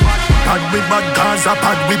bad. Bad we bad, Gaza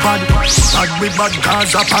bad we bad. Bad we bad,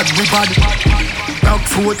 Gaza bad we bad. Black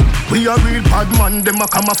foot, we a real bad man, them a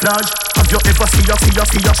camouflage. Have you ever see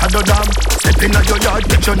a shadow dog? Step in a your yard,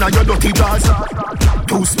 get you now your dirty glass.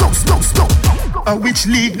 Too slow. Which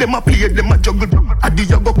league them a play, them a juggle. I do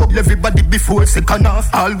you go up everybody before second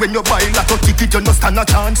half. All when you buy like a ticket, you no stand a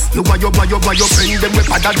chance. You buy your friend, them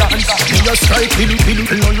with other dance. Me a strike, will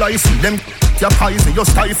no lies, them. Your poison, you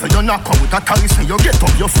stifle, you knock out a Tyson. You get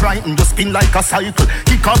up, you frightened, you spin like a cycle.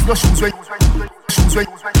 Kick off your shoes use when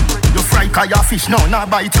you fry car your fish now, not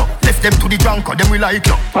bite you. Left them to the drunk or them we like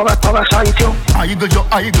you. Power sight you.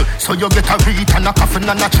 Idle, so you get a read and a coffin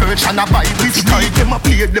and a church and a Bible. Which league them a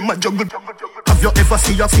play, them a juggle. Have you ever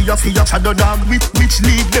see a shadow dog? Which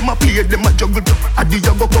league them a play, them a juggle? I do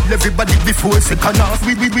you go couple everybody before second half?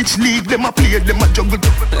 Which league them a play, them a juggle?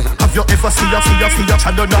 Have you ever see a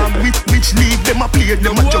shadow dog? Which league them a play,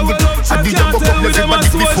 them a juggle? I do you go couple everybody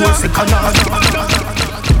before second half?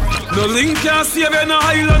 No link can save you, no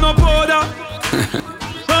island, no border.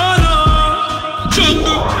 Oh no,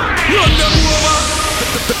 jungle, run them over.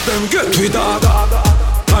 Them get with dog.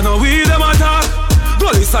 I know we them attack.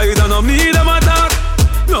 Gully side, I know me them attack.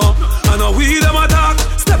 No, I know we them attack.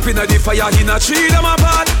 Step in the fire, in a tree them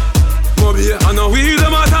apart. Moby, I know we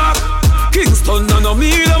them attack. Kingston, I know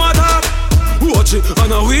me them attack. Watch it, I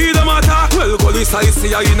know we them attack. Well, Gully side,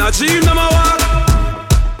 see I in a dream them a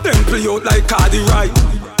walk. Them play out like Cardi right.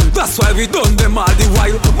 That's why we done them all the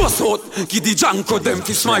while. Bust out, give the Janko them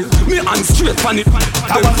to smile. Me hands straight on it,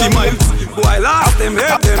 20 miles. Boy, last them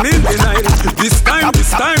hate them in the night. This time,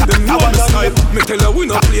 them know the style. Me tell you we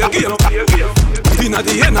no play a game. Inna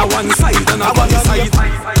the end of one side and a one side.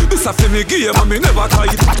 This a me game and me never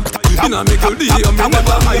tried. Inna me good day and me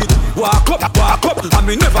never hide. Walk up and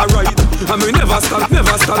me never ride. And me never stop.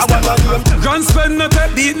 Grand spend no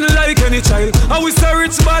take beating like any child. And we say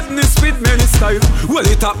rich badness with many style. Well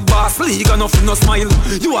it up boss league and nothing no smile.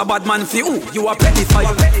 You a bad man for who? You a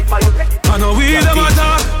pedophile. I know we them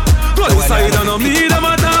attack. Bloody side I know me them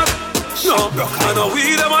attack. No, I know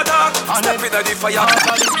we them attack. Step in the fire.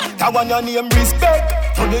 That one your name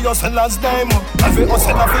respect. To the hustler's name. Every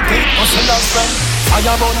hustler fi keep hustler's friend.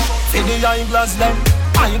 Fire burn, for the eyeglass them.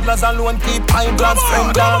 Eyeglass alone keep eyeglass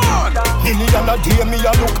friend down. Million a day me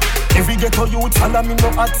a look. Every ghetto youth follow me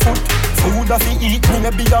no hot foot. Food a fi eat me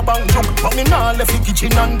maybe a bank joke. But me nah left the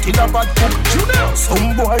kitchen until a bad cook.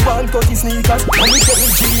 Some boy want 30 sneakers. When me tell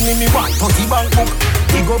Genie me want 30 bank book.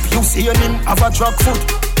 Big up you seeing him have a track foot.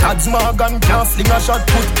 Dad's Morgan can't fling a shot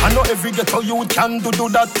put. I know every ghetto youth can do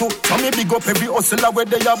that too. So me big up every hustler where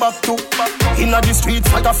they are back to. Inna the street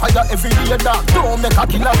fire every day dog. Don't make a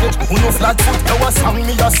killer get who no flat foot. Now a song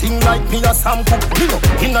me a sing like me a Sam Cook. You know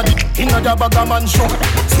inna the bag a man show.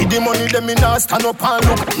 See the money them me nah stand up and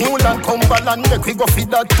look. Newland Cumberland make we go feed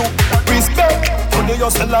that too. Respect to the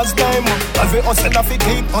hustlers them. Every hustler fi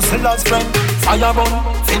keep hustlers friend. Fire burn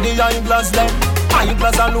for the eyeglass them.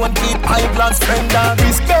 Eyeglass alone keep eyeglass friend and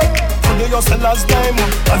respect to the hustlers them.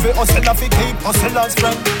 Every hustler fi keep hustlers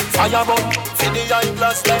friend. Fire burn for the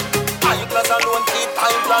eyeglass them. Eyeglass alone keep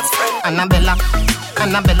eyeglass friend.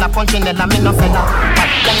 Annabella Punchinella me no fella.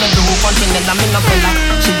 What can you do Punchinella me no fella?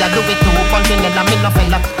 She a do it too Punchinella me no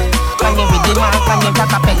fella. Can you read the mark, can you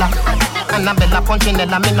acapella? Annabella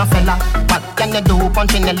Punchinella me no fella. What can you do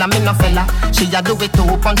Punchinella me no fella? She a do it too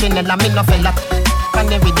Punchinella me no fella. Can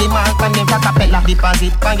you read the mark, can you acapella?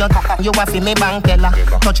 Deposit can you a fi me bank teller.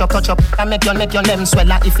 Touch up, and make your name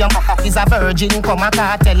swella. If your mother is a virgin, come a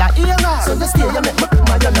cartella. So the stay you make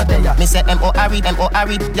my no there. Me say M-O-R-E,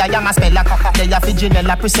 yeah, I'm a speller. They a fi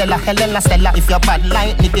Janella, Priscilla, Helena, Stella. If your bad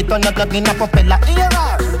line, nick it on your plug in a propeller.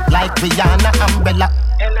 Like Rihanna, Umbrella.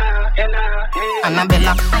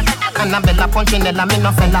 Annabella Punchinella me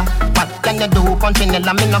no fella. What can you do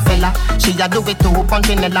Punchinella me no fella? She a do it too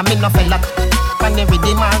Punchinella me no fella. Can you read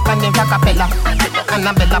the mark, can you acapella?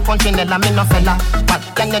 Annabella Punchinella me no fella. What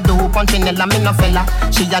can you do Punchinella me no fella?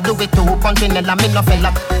 She a do it too Punchinella me no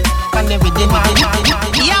fella. Can you read the mark?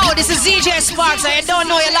 Yo, this is DJ Sparks. I don't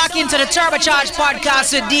know you're locked into the Turbocharged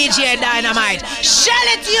podcast with DJ Dynamite. Shell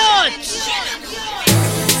it, youth!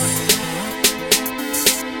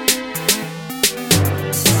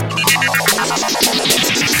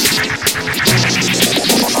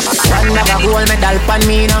 One never gold medal pan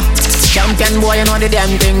me now. Champion boy, you know the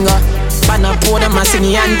damn thing. Pan up for them, I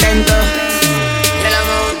sing and tenter.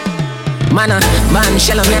 Man,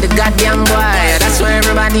 shell on me the goddamn boy. That's why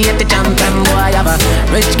everybody hate the champion boy. Have a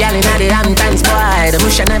rich gal in the Hamptons boy. The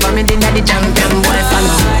musha never me did the champion boy.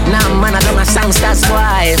 Now man, I do my song stars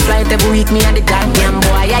boy. Flight every week, me at the goddamn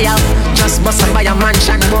boy. Yeah, just bust up by a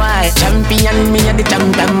mansion boy. Champion, me at the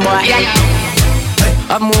champion boy. Yeah,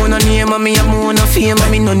 I'm more no name and me have more no fame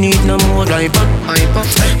and me no need no more life up.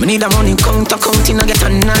 Me need a money counting I get a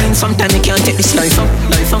 9. Sometimes I can't take this life up.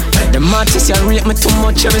 Them artists you rate me too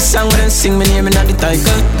much. Every song when they sing me name in the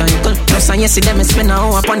title. Plus I see them spend an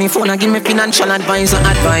hour upon the phone and give me financial advice.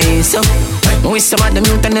 We some of them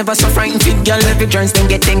youth never so frightened fit girl. Every joints them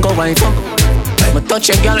get go wife up. But touch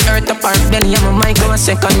a girl earth apart belly and my mic go a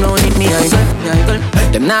second round hit me idle.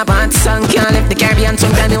 Them nah bad song can't left the Caribbean.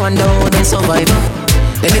 Sometimes they wonder how they survive.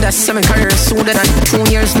 They did a 7 career sooner than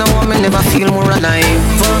 2 years now. I never feel more alive.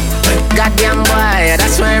 Goddamn boy,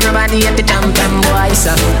 that's why everybody at the jam boy.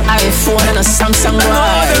 So iPhone and a Samsung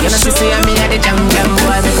boy. You know to see me at the jam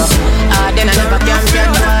boy. Because then I never can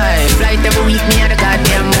boy. Flight every week me at the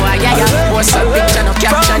goddamn boy. Yeah, post a picture no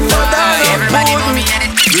caption boy. Everybody know me at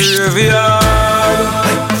the graveyard,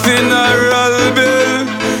 funeral bill,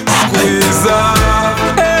 squeeze up.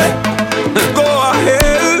 Hey, go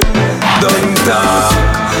ahead, don't talk.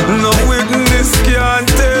 No witness can't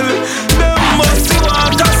tell. Them must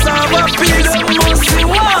walk, cassava peel. Them must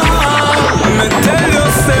walk. Me tell you,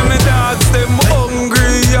 say me dogs them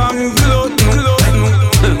hungry and glutton.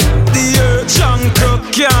 The earth junk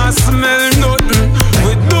can't smell nothing.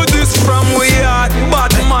 We do this from we heart,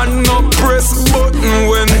 bad man no press button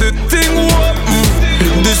when the thing open.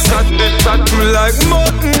 This at like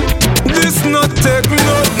mutton. This not take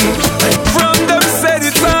nothing. From them said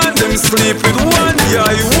it and them sleep with one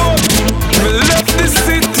guy woke. Me left the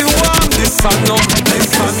city warm. This enough.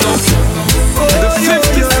 The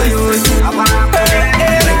 50s.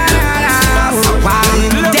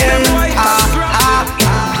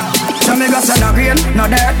 So me got no green, no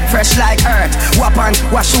dirt, fresh like earth. Weapon,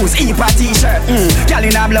 wash shoes, eat a t-shirt. Girl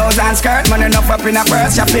in a blouse and skirt, man enough up in a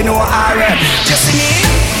purse, you feel no alright. Just see me,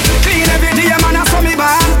 clean every day, man I saw me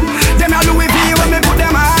band. Them a Louis V when me put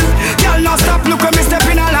them on. Girl no stop, look when me step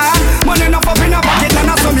in a land. Money enough up in a pocket, man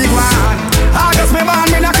I saw me gone. August me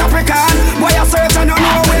born, me a Capricorn. Boy I search and you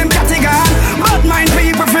know where him catty gone. Bad mind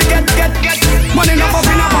people forget. Money enough up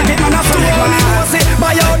in a pocket, man I saw me gone.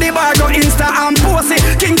 Buy out the bar, go Insta and post it.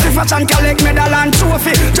 King Fashion collect medal and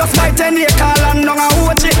trophy. Just buy 10 acre land down a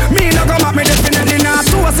Ochi. Me no come up me definitely not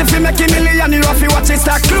toast. If you make a million, you have to watch it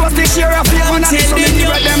start close. This year of you wanna so me give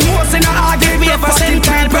them most in a argue. We have a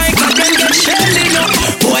central break up and get shelling up.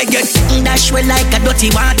 Boy get dash well like a dirty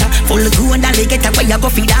water. Full grown and they get away you go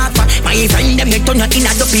feed off. My friend them get turn you in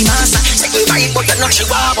a dopey master. Say you buy but you not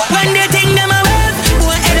chihuahua. When they think them a wave,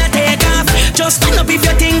 boy head a take off. Just stand up if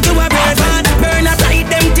you think you a brave man. Burn up like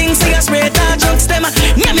them things say you spray that drugs them.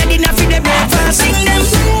 Yeah me dinner for the breakfast. Sing them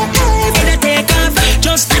head a take off.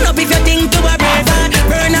 Just stand up if you think you a brave man.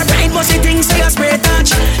 Burn up right most the things say you spray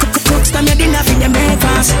touch. Cooks them your dinner for the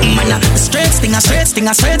breakfast. Man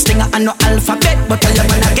a straight stinger and no alphabet. But tell you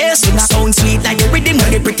man a guess singer. Sound sweet like the rhythm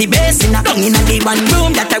with the pretty bass in a. Down in a the one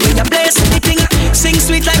room that I with the place. The thing sing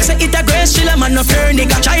sweet like say it a grace. Chilla man no fear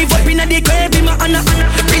nigga. Drive up in a the grave. Be my honor.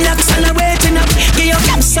 Relax and a waiting up. Give your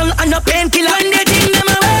capsule and a painkiller. When they think them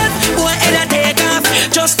a wave, boy head a take off.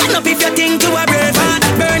 Just stand up if you think you a brave heart.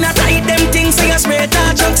 Burn up right them things say you spray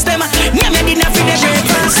that drugs them. Yeah me dinner for the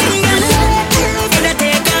breakfast. Sing them head a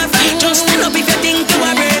take off. Just stand up if you think you a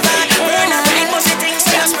brave heart. Burn up right most the things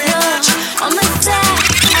say you spray that. I'm a say,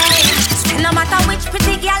 no matter which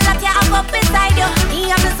pretty girl that you have up inside you, me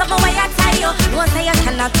have the summer where I tie you. Don't say you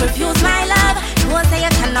cannot refuse my love. Don't say you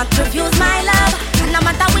cannot refuse my love. And no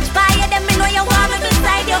matter which fire them, me know you want me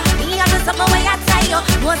beside you. Me have the summer where I tie you.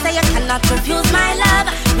 Don't say you cannot refuse my love.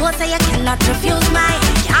 Don't say you cannot refuse my.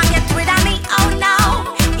 Can't get rid of me, oh no.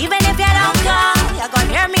 Even if you don't go, you gon'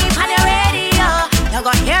 hear me on the radio. You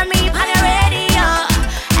gon' hear me on the radio.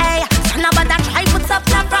 Hey, so now but that try puts up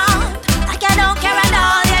the front. Like you don't care at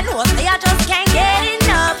all. You know say you just can't get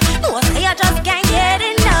enough. No say you just can't get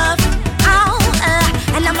enough.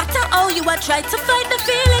 And no matter how you are try to fight the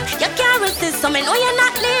feeling, you can't resist. So me know you're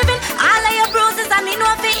not leaving. All of your bruises, I mean, no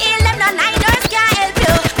fi heal them. No nighters can't help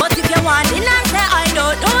you. But if you want it, I say I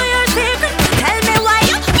don't know your secret. Tell me why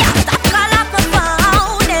you can't stop call up my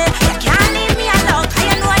phone. You can't leave me alone, 'cause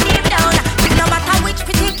you know deep down. No matter which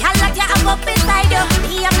pretty girl that you have up inside you,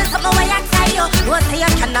 me have the something where I tie you. Don't say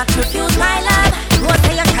you cannot refuse my love. Don't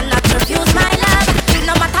say you cannot refuse my love.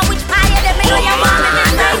 No matter which fire them, me know you want me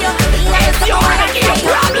beside you. Me have the something where I tie you.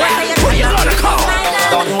 Don't say you cannot refuse my love.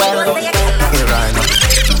 Done well,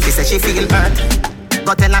 she said she feel hurt.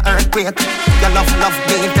 Go tell her earthquake. Your love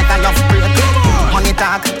me, take a love break. Money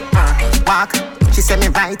talk, walk. She say me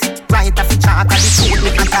right off the chalk. And the truth me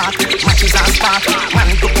attack. Matches and spark. Man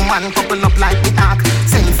to woman couple up like the ark.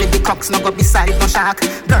 Send for the crooks, no go beside no shark.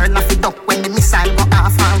 Girl off the duck when the missile go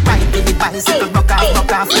off. And ride with the bicycle, rock off.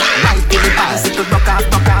 Ride with the bicycle, rock off.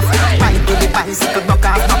 Ride with the bicycle, rock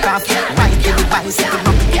off. Ride with the bicycle,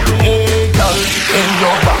 rock off. Hey girl, in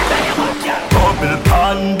your back, bubble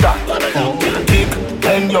panda, kick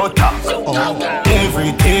in your top,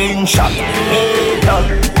 everything shot. Hey girl,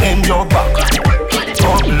 in your back,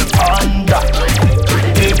 bubble panda,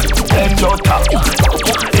 kick in your top,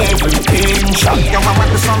 everything shot. Yo, I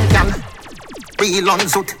want to some gal, real on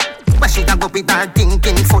zoot. But she can go with her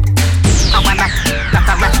thinking foot. I wanna, like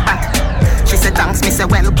a rat back. She said say thanks, me say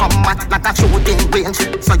welcome mat. Like a shooting range,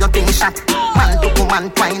 so you think shot. Man to woman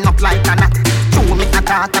twine up like a knot. True me a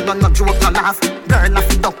talk, I don't no joke, no laugh. Girl a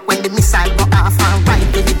fit up when the missile go off. And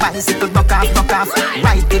ride till the bicycle broke off, broke off.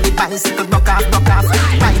 Ride till the bicycle broke off, broke off.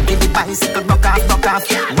 Ride till the bicycle broke off, broke off.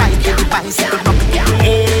 Ride till the bicycle broke off.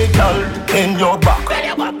 Hey girl, in your back,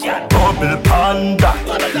 bubble panda.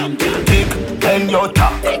 Tick, in your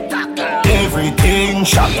top, everything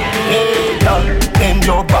shot. Hey girl, in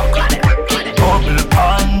your back, bubble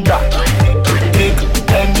panda. Tick,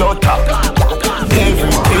 in your top,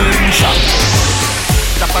 everything shot.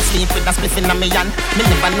 Drop asleep with a spliff in a me hand. Me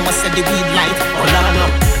never know say the weed light. Hold on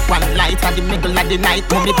up. One light at the middle of the night.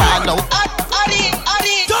 Move me ball out.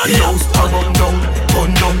 The house a run down,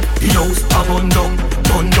 run down. The house a run down,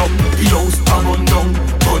 run down. The house a run down,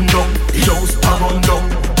 run down. The house a run down,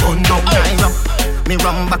 run down. Me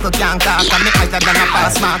run back a can't talk. And me higher than a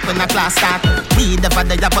pass mark when a class start. We never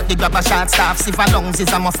there but the grab a short staff. See for lungs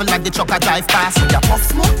is a muffle like the truck a drive past. We a puff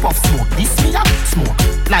smoke. This me a smoke.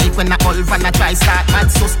 Like when a Ulva a try start. Mad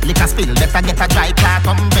sus, lick a spill, better get a dry clot.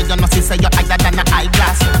 You know see say you higher than a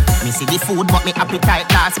eyeglass. Me see the food but me appetite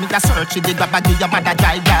last. Me a search the grab a give your mother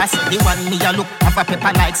dry gas. The one me a look have a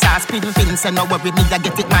pepper like sauce. Pin say no worry me a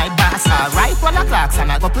get it my boss. Alright, 1 o'clock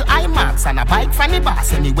and a couple eye marks and a bike from the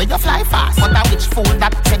boss. Anyway you fly fast. But a which fool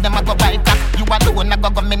that said them a go bite that. You alone a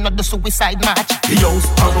go me not the suicide match. The house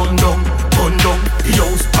a run down, run down. The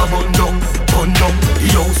house a run down, run down. The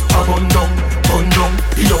house a run down, run down.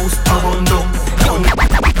 The house a run down, run down.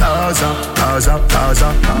 Gaza, Gaza, Gaza,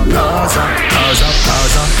 Gaza, Gaza,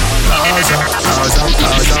 Gaza, Gaza, Gaza,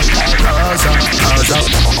 Gaza, Gaza, Gaza.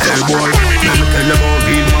 Hey boy, let me tell you about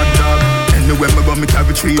real mad dog. Anywhere me go, me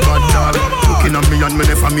carry 3 bad dog. Looking at me and me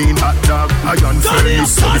never mean hot dog. I am for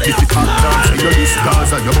this, so the 50 hot dog. Say you this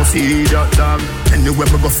Gaza, you must see that dog. Anywhere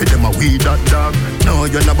me go, for them a weed that dog. No,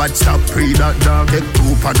 you're not bad, stop pre that dog. Take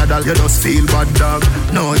 2 Panadol, you just feel bad dog.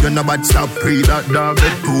 No, you're not bad, stop pre that dog.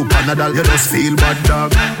 Take 2 Panadol, you just feel bad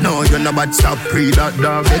dog. No, you're not bad, stop pre that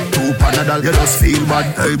dog. Take 2 Panadol, you just feel bad.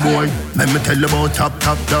 Hey boy, let me tell you about top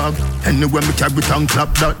dog. Anywhere me carry tongue clap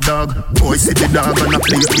that dog. Boy see the dog and I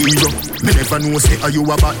play a hero. Me never know say are you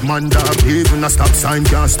a Batman dog. Even a stop sign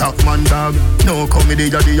can't stop man dog. No comedy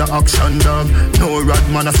you do your action dog. No rad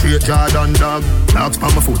man a straight Jordan dog. Dogs pa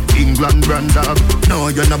my foot England brand dog. No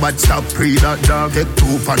you're not bad stop pre that dog. Take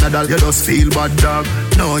 2 Panadol you just feel bad dog.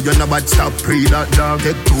 No you're not bad stop pre that dog.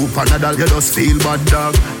 Take 2 Panadol you just feel bad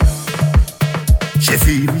dog.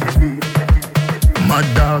 Sheffield mad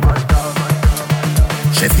dog.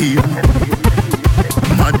 Sheffield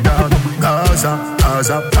mad dog. Gaza,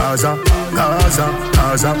 Gaza, Gaza, Gaza,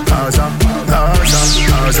 Gaza, Gaza, Gaza,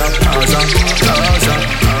 Gaza, Gaza, Gaza,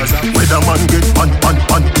 Gaza. Where the man get pan,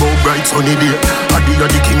 go bright sunny day. I be the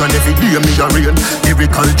king and every day me a rain.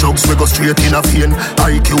 Lyrical jokes we go straight in a vein.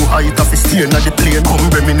 IQ height of a stain at the plane. Come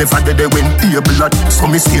me never did they win table at. So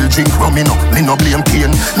me still drink rum, me no blame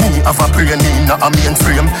pain. Me have a brain in a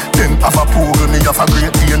mainframe. Them have a pool, me have a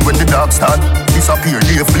great pain. When the dogs start disappear,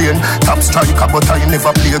 leave lane. Top striker but I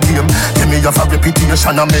never play a game. Tell me you have a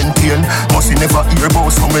reputation I maintain. Must you never hear about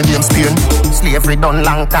some name Spain. Slavery done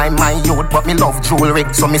long time my youth, but me love jewelry,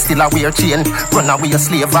 so me still a wear chain. Run away a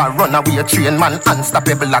slave or run away a train, man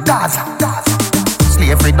unstoppable a Gaza.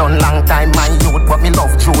 Slavery done long time my youth, but me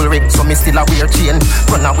love jewelry, so me still a wear chain.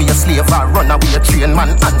 Run away a slave or run away a train, man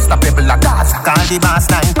unstoppable a Gaza. Call the boss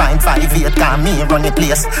 9.58, call me run the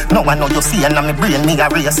place. No one know you see and me brain me a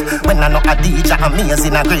race. When I know a DJ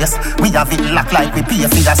amazing a grace. We have it locked like we pay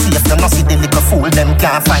for the safe. You know see the little fool, them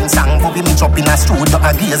can't find song. But we me jump in a studio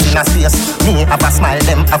and gaze in a space. Me have a smile,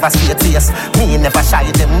 them have a straight face. Me never shy,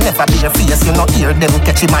 them never bare face. You know hear them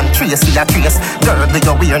catch him and trace, see a trace. Girl, do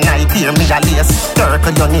you wear night, hear me a lace.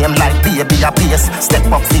 Circle your name like baby a pace. Step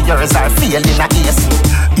up for yours or fail in a ace.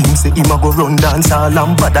 Him say him a go run dance all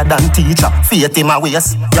and better than teacher. Faith in my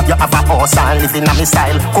waist. You have a house and live in a me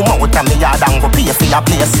style. Come out of me yard and go pay for your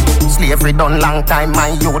place. Slavery done long time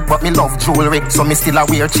my youth, but me love jewelry, so me still a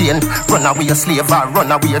wear chain. Run away a slave or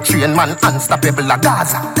run away a train, man unstoppable a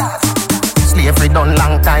Gaza. Slavery done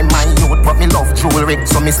long time my youth, but me love jewelry,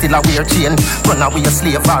 so me still a wear chain. Run away a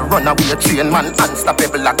slave or run away a train, man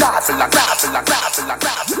unstoppable a Gaza.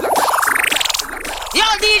 Yo,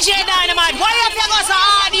 DJ Dynamite, why you think us a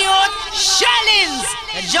hard youth? Shellings!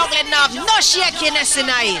 The juggling now, no shakiness in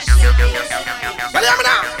the east. Well, hear me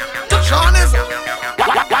now. Sean is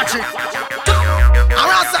watch it. I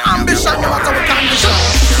want the ambition, no matter what condition.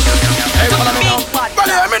 Hey, follow me now. Well,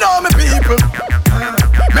 hear me now, my people.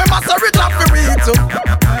 Me must have rich up for weed too.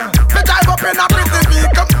 Me drive up in a pretty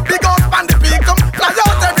vehicle. Big out on the vehicle. Fly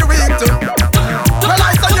out every week too. Well,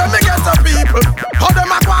 I say you me get the people. How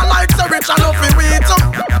them a go like so rich and no feel.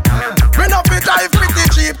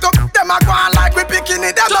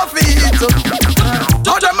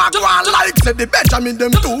 say the Benjamin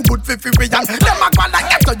them too good for Vivian. Them a go like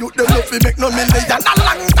get a youth, them no fi make no million. A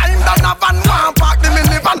long time down a van, one park the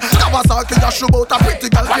minivan. Kawasaki a show out a pretty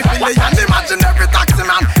girl fi billion. Imagine every taxi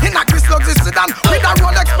man in a Chris Luxury sedan with a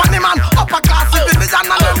Rolex money man up a class civilian.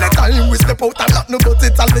 And then the time we step out and nothing but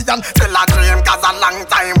Italian. Still a dream 'cause a long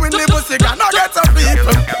time we live with cigar. Now get some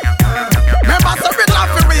people. Remember so we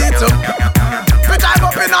love to read them. We drive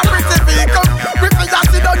up in a pretty vehicle. We feel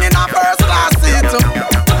sit down in a first class seat.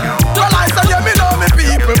 Well I say you me know me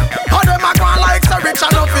people. How them a go like so rich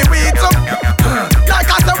and nothing wheat. Like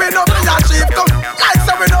I say we know fi achieve come. Like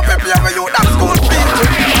say we know fi pay for you that school fees.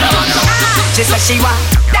 She said she want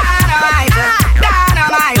dynamite,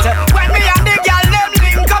 dynamite. When me and the girl them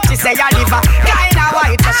link up, she say I live a kinda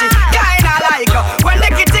white, so she kinda like her. When the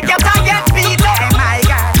kitty cat I get beat, hey my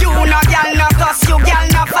girl, you no girl no cuss, you girl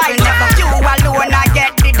no fight. You alone I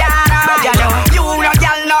get the dynamite. You no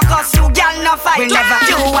girl no cuss, you girl no fight.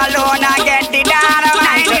 You alone I get the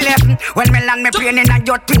dynamite. 9/11, when me land me plane in a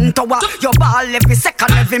your twin tower, your ball every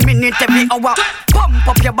second, every minute, every hour. Pump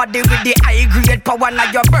up your body with the high grade power.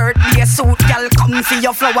 Now your birthday suit, girl, come for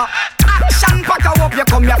your flower. Action pack up, you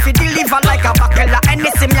come here for deliver like a buckle.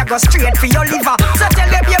 Anything you go straight for your liver. So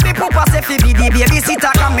tell your baby poopa say fi be the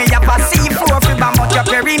babysitter. Come here for C4 fi bam out your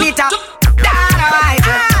perimeter. Dynamite,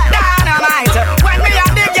 dynamite. When me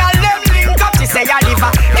and the girl them link up, she say I live a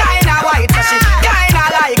kinda white, so she kinda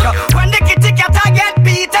like her. When the kitty cat I get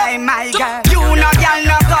beat, hey my girl, you no girl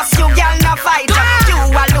no cuss, you girl no fight. You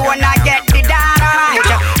alone I get the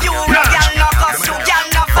dynamite. You no girl no cuss, you girl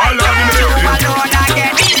no fight. You alone I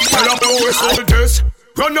get the Soldiers,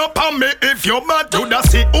 run up on me if you're mad. You da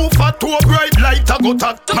see over to a bright light I got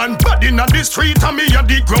that man bad inna the street and me a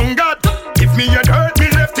the ground god. If me had hurt me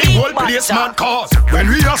left the whole place mad cause when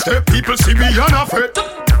we a step people see we unafraid.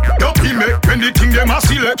 Dopey make when the thing them a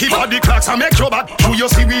select. Keep all the clocks and make sure bad. Who you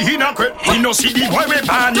see we in a crate. We no see the boy we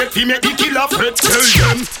ban yet we make the killer fret. Tell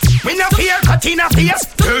them we no fear cut in a face.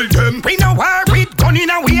 Tell them we no war with gun in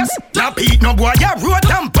a waist. Now beat no boy ya road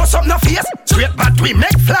and bust up no face. Straight bad we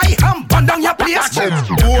make fly and burn down your place.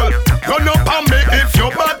 Boy, run up on me if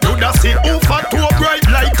you're bad. You da see over to a bright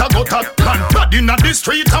light I got that man bad inna the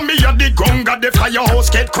street and me a the gun got the firehouse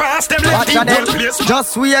get cross them left the whole place.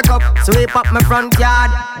 Just wake up, sweep up my front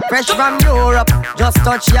yard. Fresh from Europe, just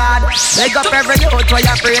touch yard. Leg up every youth where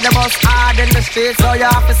you pray the bus hard in the streets, so you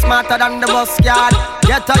have to smarter than the bus yard.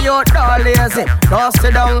 Get a youth, don't lazy, don't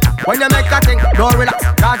sit down. When you make a thing, don't relax,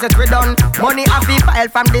 cause it's redone. Money have to pile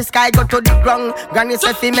from the sky, go to the ground. Granny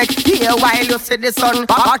said fi make here while you see the sun.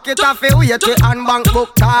 Pack it off fi wait to and bank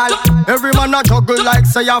book tall. Every man a juggle like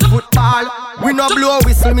say a football. We no blow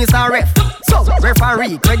whistle, miss a ref. So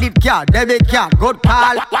referee, credit card, debit card, good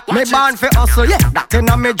call. Me born fi hustle, yeah, that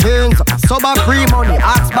inna me jeans. Sober free money,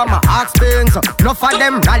 ask Bama, ask Benz. No for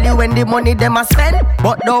them rally when the money them a spend,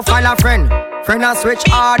 but don't find a friend. Friend a switch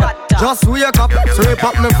hard. Just wake up, sweep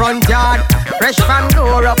up me front yard. Fresh from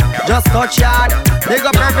Europe, just touch yard. Big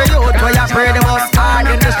up every youth where you pray the most hard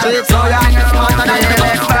in the streets, so you're smarter than the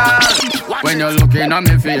best. When you're looking at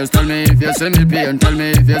me face, tell me if you see me pain. Tell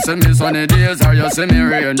me if you see me sunny days or you see me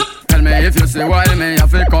rain. Tell me if you see why me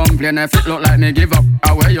have to complain. If it look like me give up,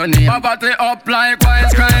 away your name. Poverty up like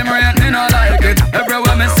wise crime rate, me no like it.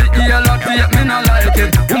 Everywhere me see yellow tape, me no like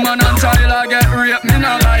it. Woman and child I get raped, me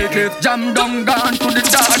no like it. Jam down, gone to the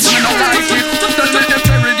dark, me no like it. Tell me if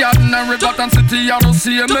every garden and river and city you don't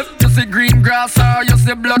see me. You see green grass or you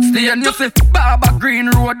see blood stain. You see Barber Green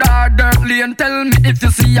Road or dirt lane. Tell me if you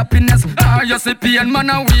see happiness or you see pain. Man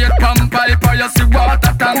a wait pump pipe or you see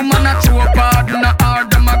water tank. Woman a throw pardon a hard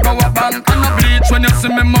them a go a bank. And a bleach when you see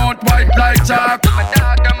me mouth white like chalk. My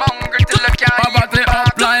dog them hungry till I can't. Poverty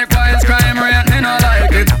up like wise crime rate, me no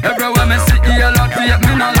like it. Everywhere me see yellow tape,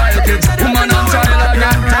 me no like it. Woman and child I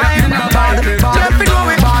get me no like it.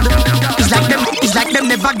 It's like them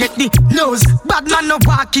never get the nose. Bad man no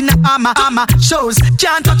walk in a armor shows.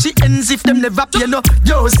 Can't touch the ends if them never pay no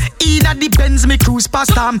yours. Inna the Benz me cruise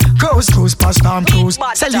past them. Cruise past them.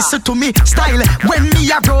 Say listen to me style. When me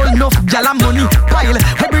a roll enough gyal a money pile.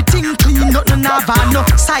 Everything clean, nothing have no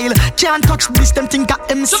style. Can't touch this them think a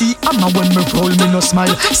MC. I'ma when me roll me no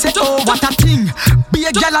smile. Say oh what a thing. Be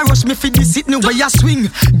a gyal a rush me for this it no way a swing.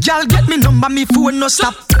 Gyal get me number me phone no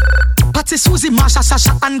stop. Patsy, Susie, Marsha,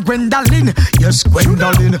 Sasha, and Gwendolyn. Yes,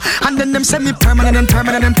 Gwendolyn. And then them say me permanent. And the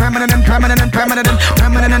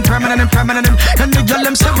girl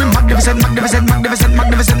them say we magnificent. And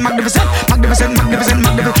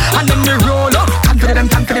then me roll up,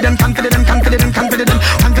 confident.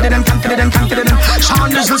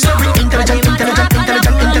 Sean Dizzle say we intelligent.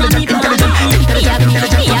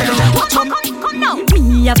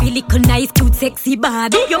 Me a feel Little nice, cute, sexy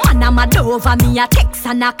Barbie. Your man a mad over me, a text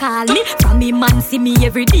and a call me. From me man see me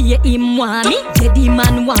every day, him want me. Yeah, the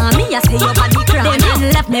man want me, I say your body cry.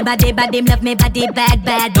 Them love me body, them love me body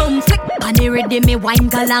bad. Boom flick, panny ready, me wine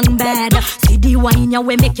galang bad. See the wine, you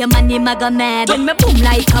will make your money maga mad. When me boom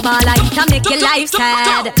like a ball, I make your life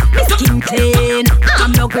sad. Me skin clean,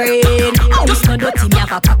 I'm no green. House no dirty, me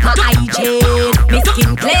have a proper hygiene. Me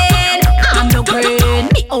skin clean, I'm no green.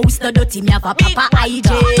 Me house no dirty, me have a proper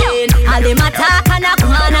hygiene. All them attack and a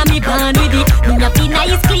corner, me born with it. Me have a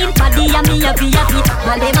nice clean body and me have a happy.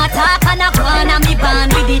 All them attack and a corner, me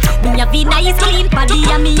born with it. Me have a nice clean body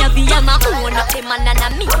and me have a my own up the man and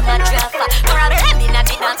a me a driver. For a time in a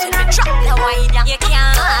the dance when me drop the wine, you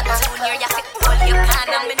can't act junior, you fit hold your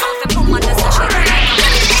can and me know fi come on the session.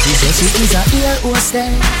 She said she is a ear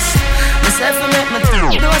hostess. Myself to make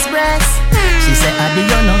me those breasts. She said I do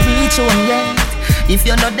you not reach home yet. If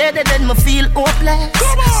you're not dead, then me feel hopeless.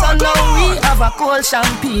 So now we have a cold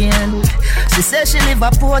champagne. She said she live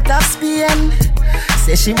a Port of Spain.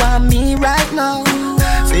 Say she want me right now.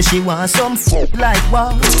 Say she want some fuck like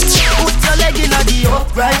wow. Put your leg in the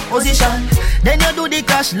upright position. Then you do the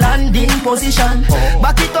crash landing position.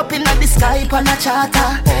 Back it up in the sky on a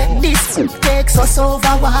charter. This takes us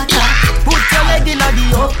over water. Put your leg in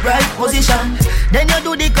the upright position. Then you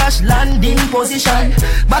do the crash landing position.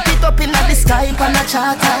 Back it up in the sky on a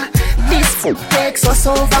charter. This takes us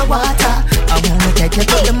over water. I wanna take you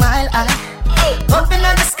to the mile high. Up in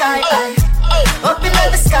the sky high. Up in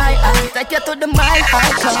the sky high. Take you to the mile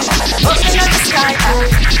high club. Up in the sky high.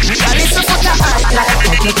 We got listen for the high light.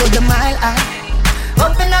 Take you to the mile high.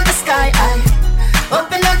 Up in the sky high.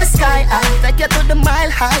 Up in the sky high. Take you to the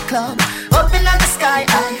mile high club. Up in the sky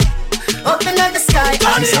high. Up in the sky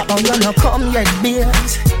high. She said, oh, you no come yet,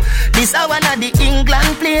 beers. This a one of the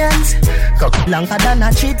England planes. Cock longer than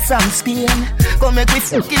a treat from Spain. Come make we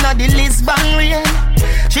fuck in the Lisbon rain.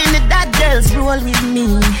 She need that girls roll with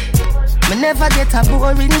me. Me never get a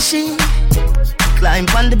boring she. Climb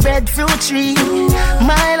on the breadfruit tree.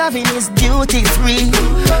 My loving is duty free.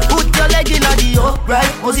 Put your leg in the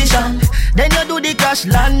upright position. Then you do the crash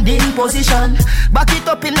landing position. Back it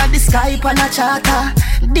up in the sky on a charter.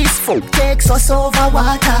 This fuck takes us over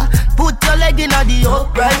water. Put your leg in the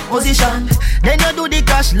upright position. Then you do the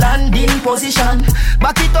crash landing position.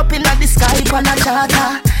 Back it up in the sky on a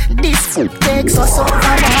charter. This fuck takes us over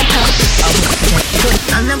water.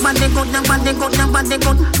 And nobody good, nobody good, nobody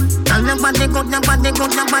good. And nobody good, nobody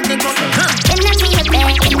good, nobody good. Can I be a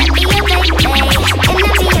babe? Can I be a babe? Can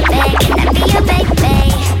I be a babe? Can I be a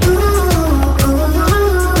babe? Ooh, ooh, ooh.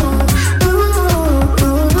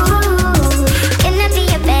 Can I be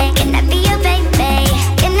a babe? Can I be a babe?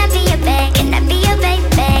 Can I be a babe? Can I be a babe?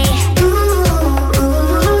 Ooh, ooh,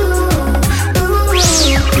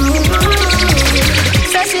 ooh.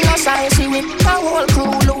 Say she no shy, she with a whole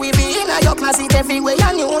crew. Louis V in your closet everywhere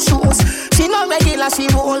and new shoes. She no regular, she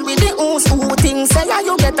roll with the ooze. Who things say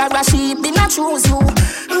you get a rush, she be not choose you.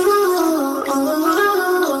 Ooh, ooh,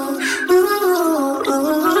 ooh,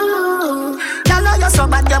 ooh. Y'all know you're so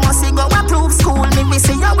bad, you must go approve school. Me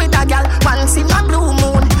see you with a girl once in a blue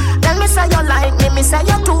moon. Then me say you like me say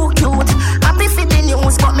you're too cute. Happy for the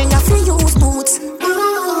news, but me have to use boots. Ooh,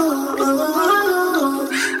 ooh,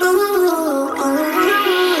 ooh, ooh.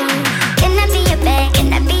 Can I be a babe?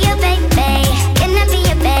 Can I be a babe? Can I be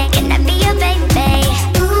a babe? Can I be a babe?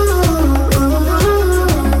 Ooh, ooh,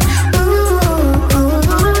 ooh.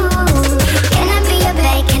 Can I be a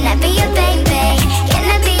babe? Can I be a babe? Can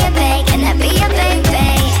I be a babe? Can I be a babe?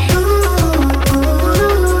 Ooh,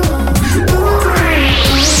 ooh,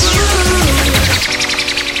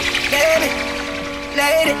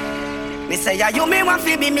 Lady, me say you me want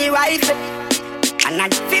fi be me wife, and I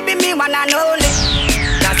fi be me one and only.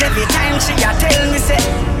 Cause every time she a tell me say,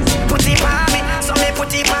 put it on me, so me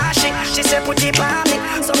put it on she. She say put it on me,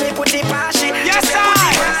 so me put it on she. Yes sir.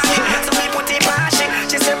 So me put it on she.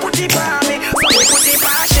 She say put it on me, so me put it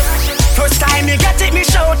on she. First time me get it, me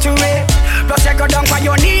show to it. Plus you go down for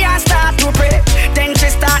your knee and start to pray. Then she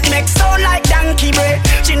start make sound like donkey bray.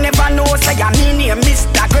 She never know say I'm me name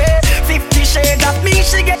Mr. Grey. 50 shades of me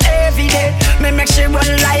she get every day. Me make she run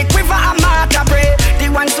like river and Martha Bray. The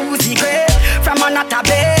one Susie Gray from Anata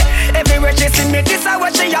Bay. Everywhere she see me, this is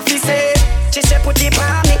what she have to say. She say put it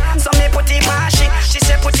on me, so me put it on she. She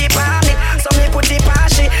say put it on me, so me put it on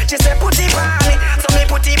she. She say put it on me, so me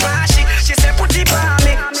put it on she. She say put it on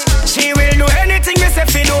me. She will do anything me say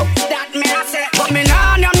fi do. That me I say, but me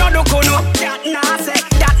nah I'm not do kuno. That nah say,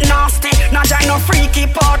 that nasty. Nah join no freaky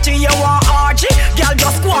party, you want orgy. Girl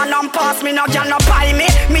just go on and pass me, no girl no pie me.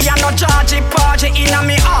 Me a no Georgie party inna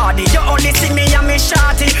me hardy. You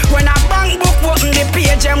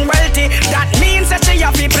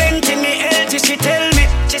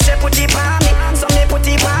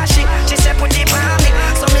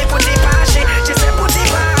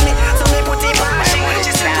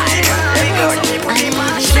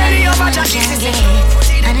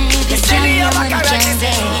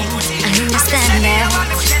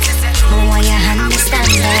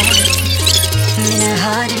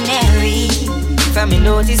From me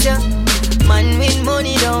notice ya, man with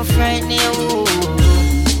money don't frighten you.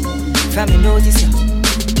 From me notice ya,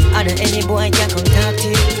 I don't any boy can come talk to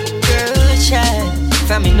you. Girl, child.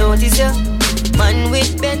 From me notice ya, man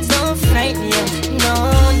with Benz don't frighten you.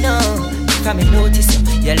 No. From me notice ya,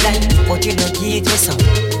 you like but you don't give to some.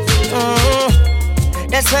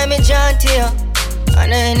 That's why me drawn to you. I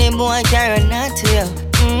know any boy can run out to you.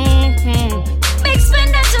 Big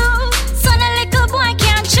spender too, so a little boy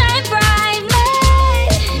can't shine bright me.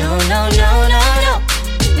 No.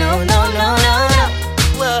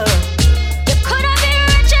 Whoa. You coulda been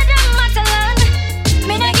richer than Matalan.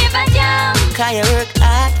 Me not give a damn. Cause you work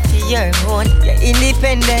hard for your own, you're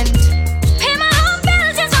independent. Pay my own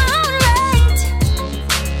bills, just my own rent.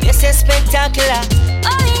 You're so spectacular.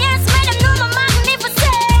 Oh yes, man, I know my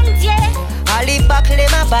magnificent, yeah. All the buckle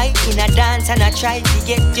them I buy in a dance and I try to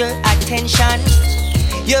get your attention.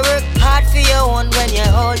 You work hard for your own, when you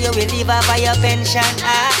hold you will live off of your pension.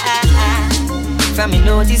 From me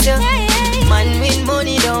notice you, man with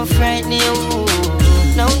money don't frighten you.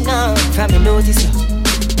 No. From me notice you,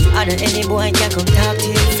 I don't any boy can come talk to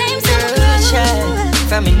you. Girl, child.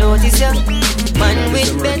 From me notice you, man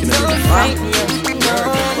with Benz don't frighten you. No.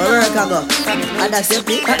 Where work I go? And that's your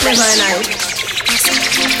pick, but never night.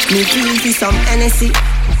 Me feel for some NSC.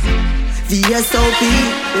 VSOP,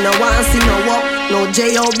 no one see no walk, no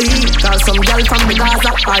J.O.B. Cause some girl from the Gaza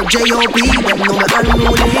are J.O.B. Them know me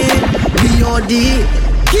unruly, B.O.D.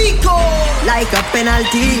 Kiko, like a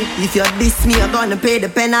penalty. If you diss me, you're gonna pay the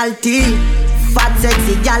penalty. Fat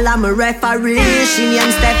sexy gal, I'm a referee. She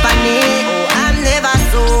named Stephanie. Oh, I'm never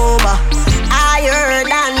sober, higher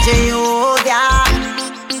than Jehovah.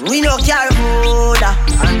 We no care border,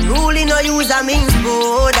 unruly no use a means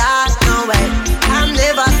border. No way, I'm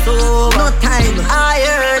never sober, no time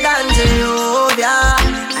higher than Jehovah.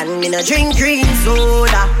 And me no drink green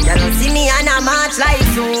soda. You don't see me and I march like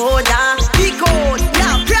soda. Be cold,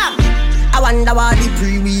 now crap. I wonder why the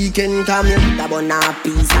pre-weekend come in. That one a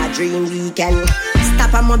piece of dream weekend.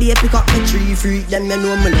 Stop and maybe pick up my tree freak. Them you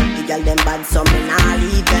know me love the girl them bad, so me nah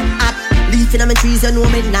leave them up. Leaf in my trees, you know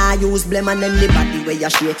me nah use blame. And then the body where you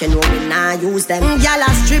shake, you know me nah use them. Gyal a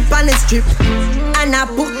strip and a strip, and I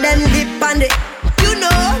put them lip on the. You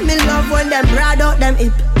know me love when them broad out them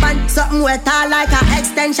hip. And something wet all like a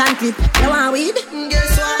extension clip. You want weed?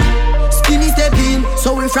 Guess what? Skinny step in,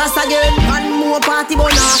 so we frost again. One more party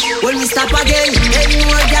bona, when we stop again. Any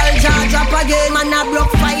more girl jaw drop again. Man a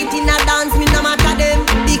block fight in a dance, me no matter them.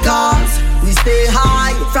 Because we stay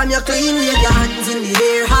high, from your clean, wave your hands in the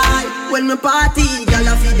air high. When we party, girl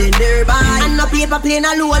a feeding nearby. And no paper plane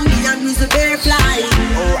alone, me and Grizzly Bear fly.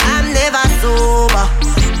 Oh, I'm never sober,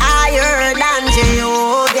 higher than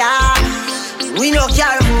Jehovah. We no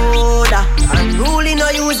care border, unruly no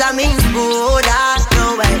use a means border.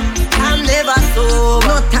 No way, I'm never sober,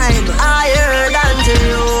 no time higher than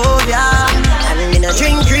Jehovah. And me no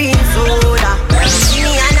drink green soda. See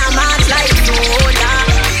me and I march like soda.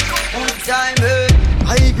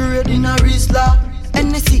 High grade in a Rizla.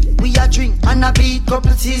 NSC, we a drink and a beat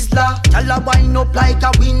couple sizzler. Tell her wind up like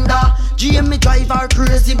a window. GM drive her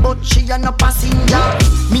crazy but she a no passenger.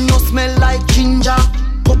 Me no smell like ginger.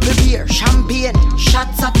 Couple beer, champagne,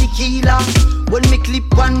 shots of tequila. When me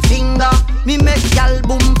clip one finger, me make y'all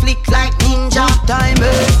boom flick like ninja. Good time,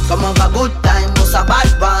 come have a good time, what's a bad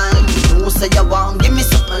one? Who say you want, give me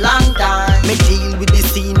something long time. Me deal with the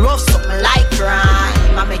scene, rough something like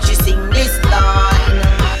crime. I make you sing this line.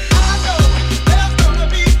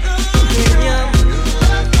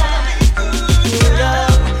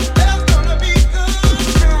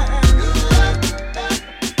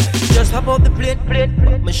 Just hop out the plate,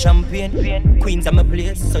 pop my champagne. Queens at my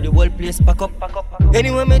place, so the whole place pack up.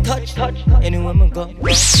 Anywhere me touch, anywhere me go.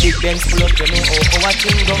 Big Benz pull up to me, oh, what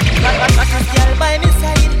thing go. Back a girl by me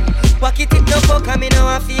side. Walk it no fuck, I me no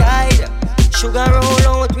have to hide. Sugar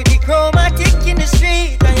roll out with the chromatic in the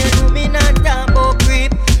street. And you know me not talk about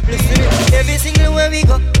creep. Listen, every single way we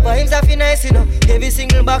go, vibes are nice, you know. Every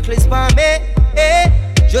single buckle is for me,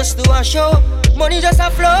 just do a show, money just a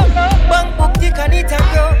flow. Bank book, you can eat and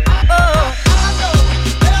grow. Oh.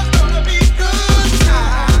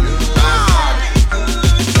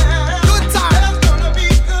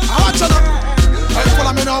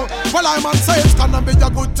 Well, I'm on say it's gonna be a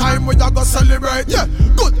good time when you go celebrate. Yeah,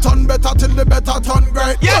 good turn better till the better turn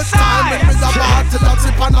great. Yes, good time when we a party and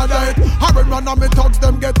sip on a date. Hurry run on me thugs,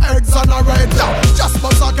 them get exonerate. Yeah, just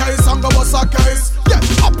bust a case and go bust a case. Yeah,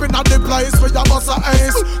 up in at the place where you bust a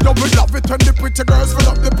ace. Yo, we love it when the pretty girls fill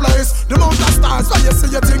up the place. The moon of stars, when you see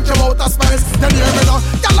you think about a space. Then you hear me now,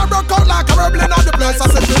 y'all a broke out like a rebel in the place. I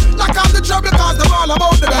said, like I'm the trouble because they're all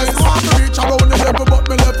about the base. Want to reach around the level, but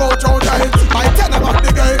me left out your days. My 10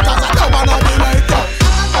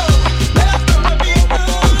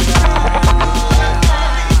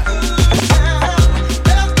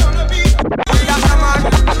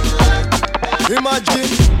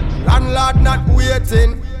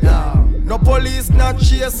 not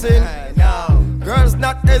chasing. Girls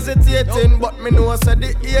not hesitating, but me know say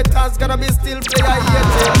the haters gonna be still player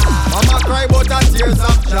hating. Mama cry but her tears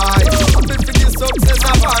of joy. Happy for the success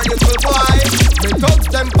of our little boy. Me touch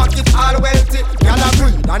them pocket all wealthy. Y'all a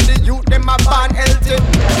breed and the youth them a born healthy.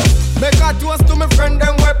 Make a toast to me friend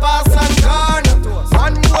them we pass and gone.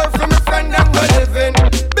 One more from me friend them we living.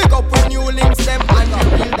 Big up when new links them and the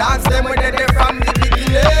real dogs them we dead from the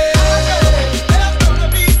beginning.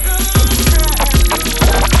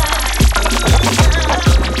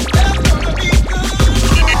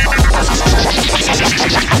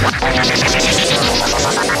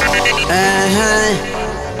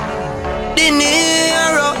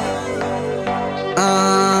 Dinero.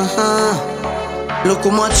 Look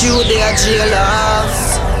how much you they are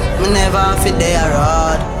jealous. Me never fit their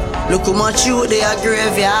road. Look how much you they are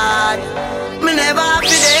graveyard. Me never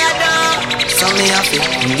fit their door. So me have to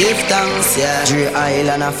give thanks, yeah. Dre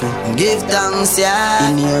Island have to give thanks, yeah.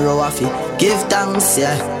 Dinero have to give thanks,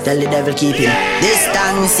 yeah. Tell the devil keep him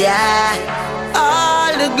distance, yeah.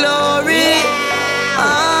 All the glory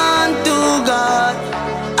unto God.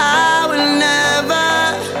 I will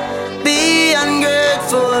never be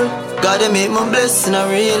ungrateful. Gotta make my blessing a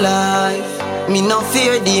real life. Me no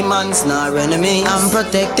fear demons nor enemies. I'm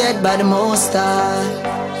protected by the Most High.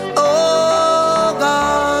 Oh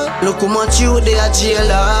God, look how much you they are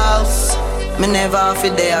jailhouse. Me never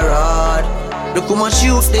fit their rod. Look how much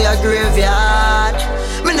youth they are graveyard.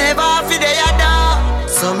 Me never fit their door.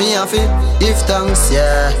 So me have to give thanks,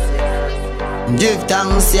 yeah. Give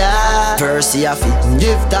thanks, yeah. First you have to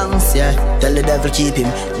give thanks, yeah. Tell the devil keep him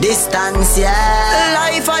distance, yeah.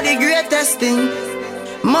 Life are the greatest thing.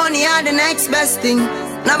 Money are the next best thing.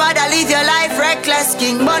 Nobody live your life reckless,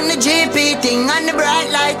 king. But the GP thing and the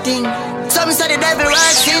bright light thing. Some say the devil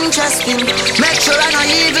works interesting. Make sure I know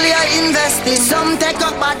evil you're investing. Some take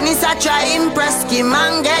up badness, I try impress him.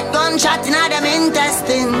 And get gunshot in them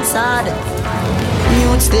intestines. Sad.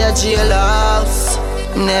 Mutes their jailhouse.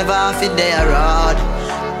 Never fit their rod.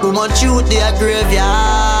 Too much youth their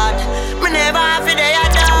graveyard. Me never fit their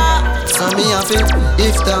door. So me have to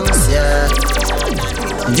give thanks, yeah.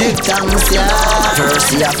 Give thanks, yeah.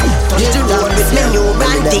 First you have to give thanks, with me new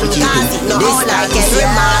brand thing. Cause it no all like every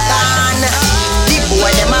man. The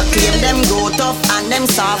boy them a claim them go tough and them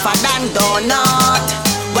softer than donut.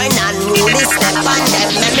 When I knew this step on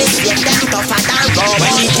them, me mistake them tougher than rubber.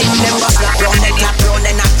 When the thing them go slap round, they clap round,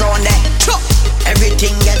 they knock round, they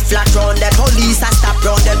everything get flat round the police a stop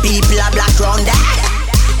round the people a black round the.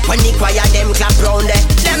 When the choir them clap round the.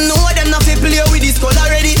 Them know them not fi play with this code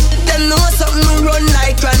already. Them know something run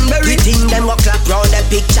like cranberry. The thing them go clap round the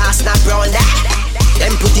picture snap round the.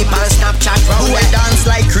 Them put it on Snapchat round the. Boy dance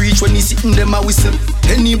like Creech when he sitting them a whistle.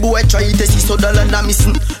 Any boy try to see so dollar na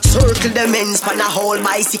missing. Circle them ends pan a whole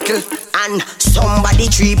bicycle. And somebody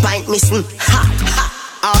 3 point missing. Ha ha.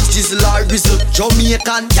 Ask this Lord Grizzle,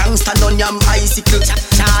 Jamaican, gangsta on yam icicle.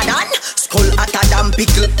 Jordan, skull hotter than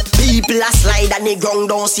pickle. People a slide and the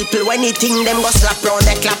ground don't sipple. When the thing them go slap round,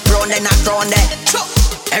 they clap round, they knock round, they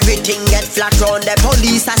everything get flat round, the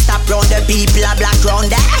police a stop round, the people a black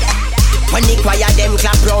round, they when the choir them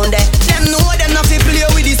clap round, they them know them not fi play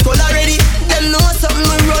with this skull already. Them know something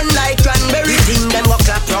will run like cranberry. Thing them go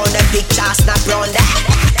clap round, the picture snap round, they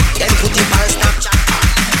them put it on Snapchat.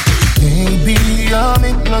 Maybe I'm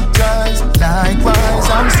hypnotized. Likewise,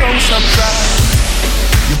 I'm so surprised.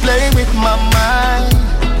 You play with my mind,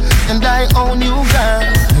 and I own you, girl.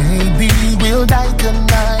 Maybe we'll die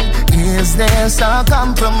tonight. Is there some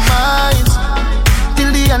compromise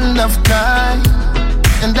till the end of time?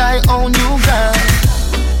 And I own you, girl.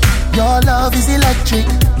 Your love is electric.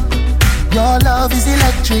 Your love is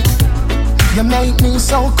electric. You make me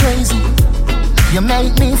so crazy. You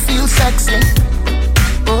make me feel sexy.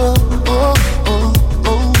 Oh, oh, oh,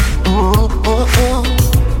 oh, oh, oh, oh,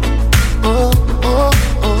 oh, oh,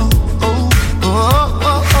 oh,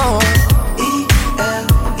 oh, oh.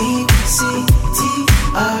 E-L-E-C-T-R-I-C.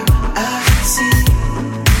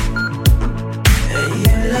 Hey,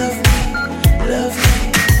 you love me, love me.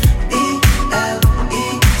 E-L-E-C-T-R-I-C.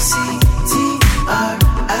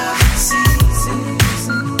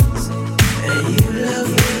 Hey, you love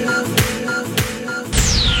me, love me, love me, love me.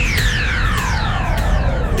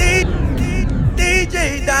 DJ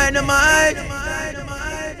Dynamite.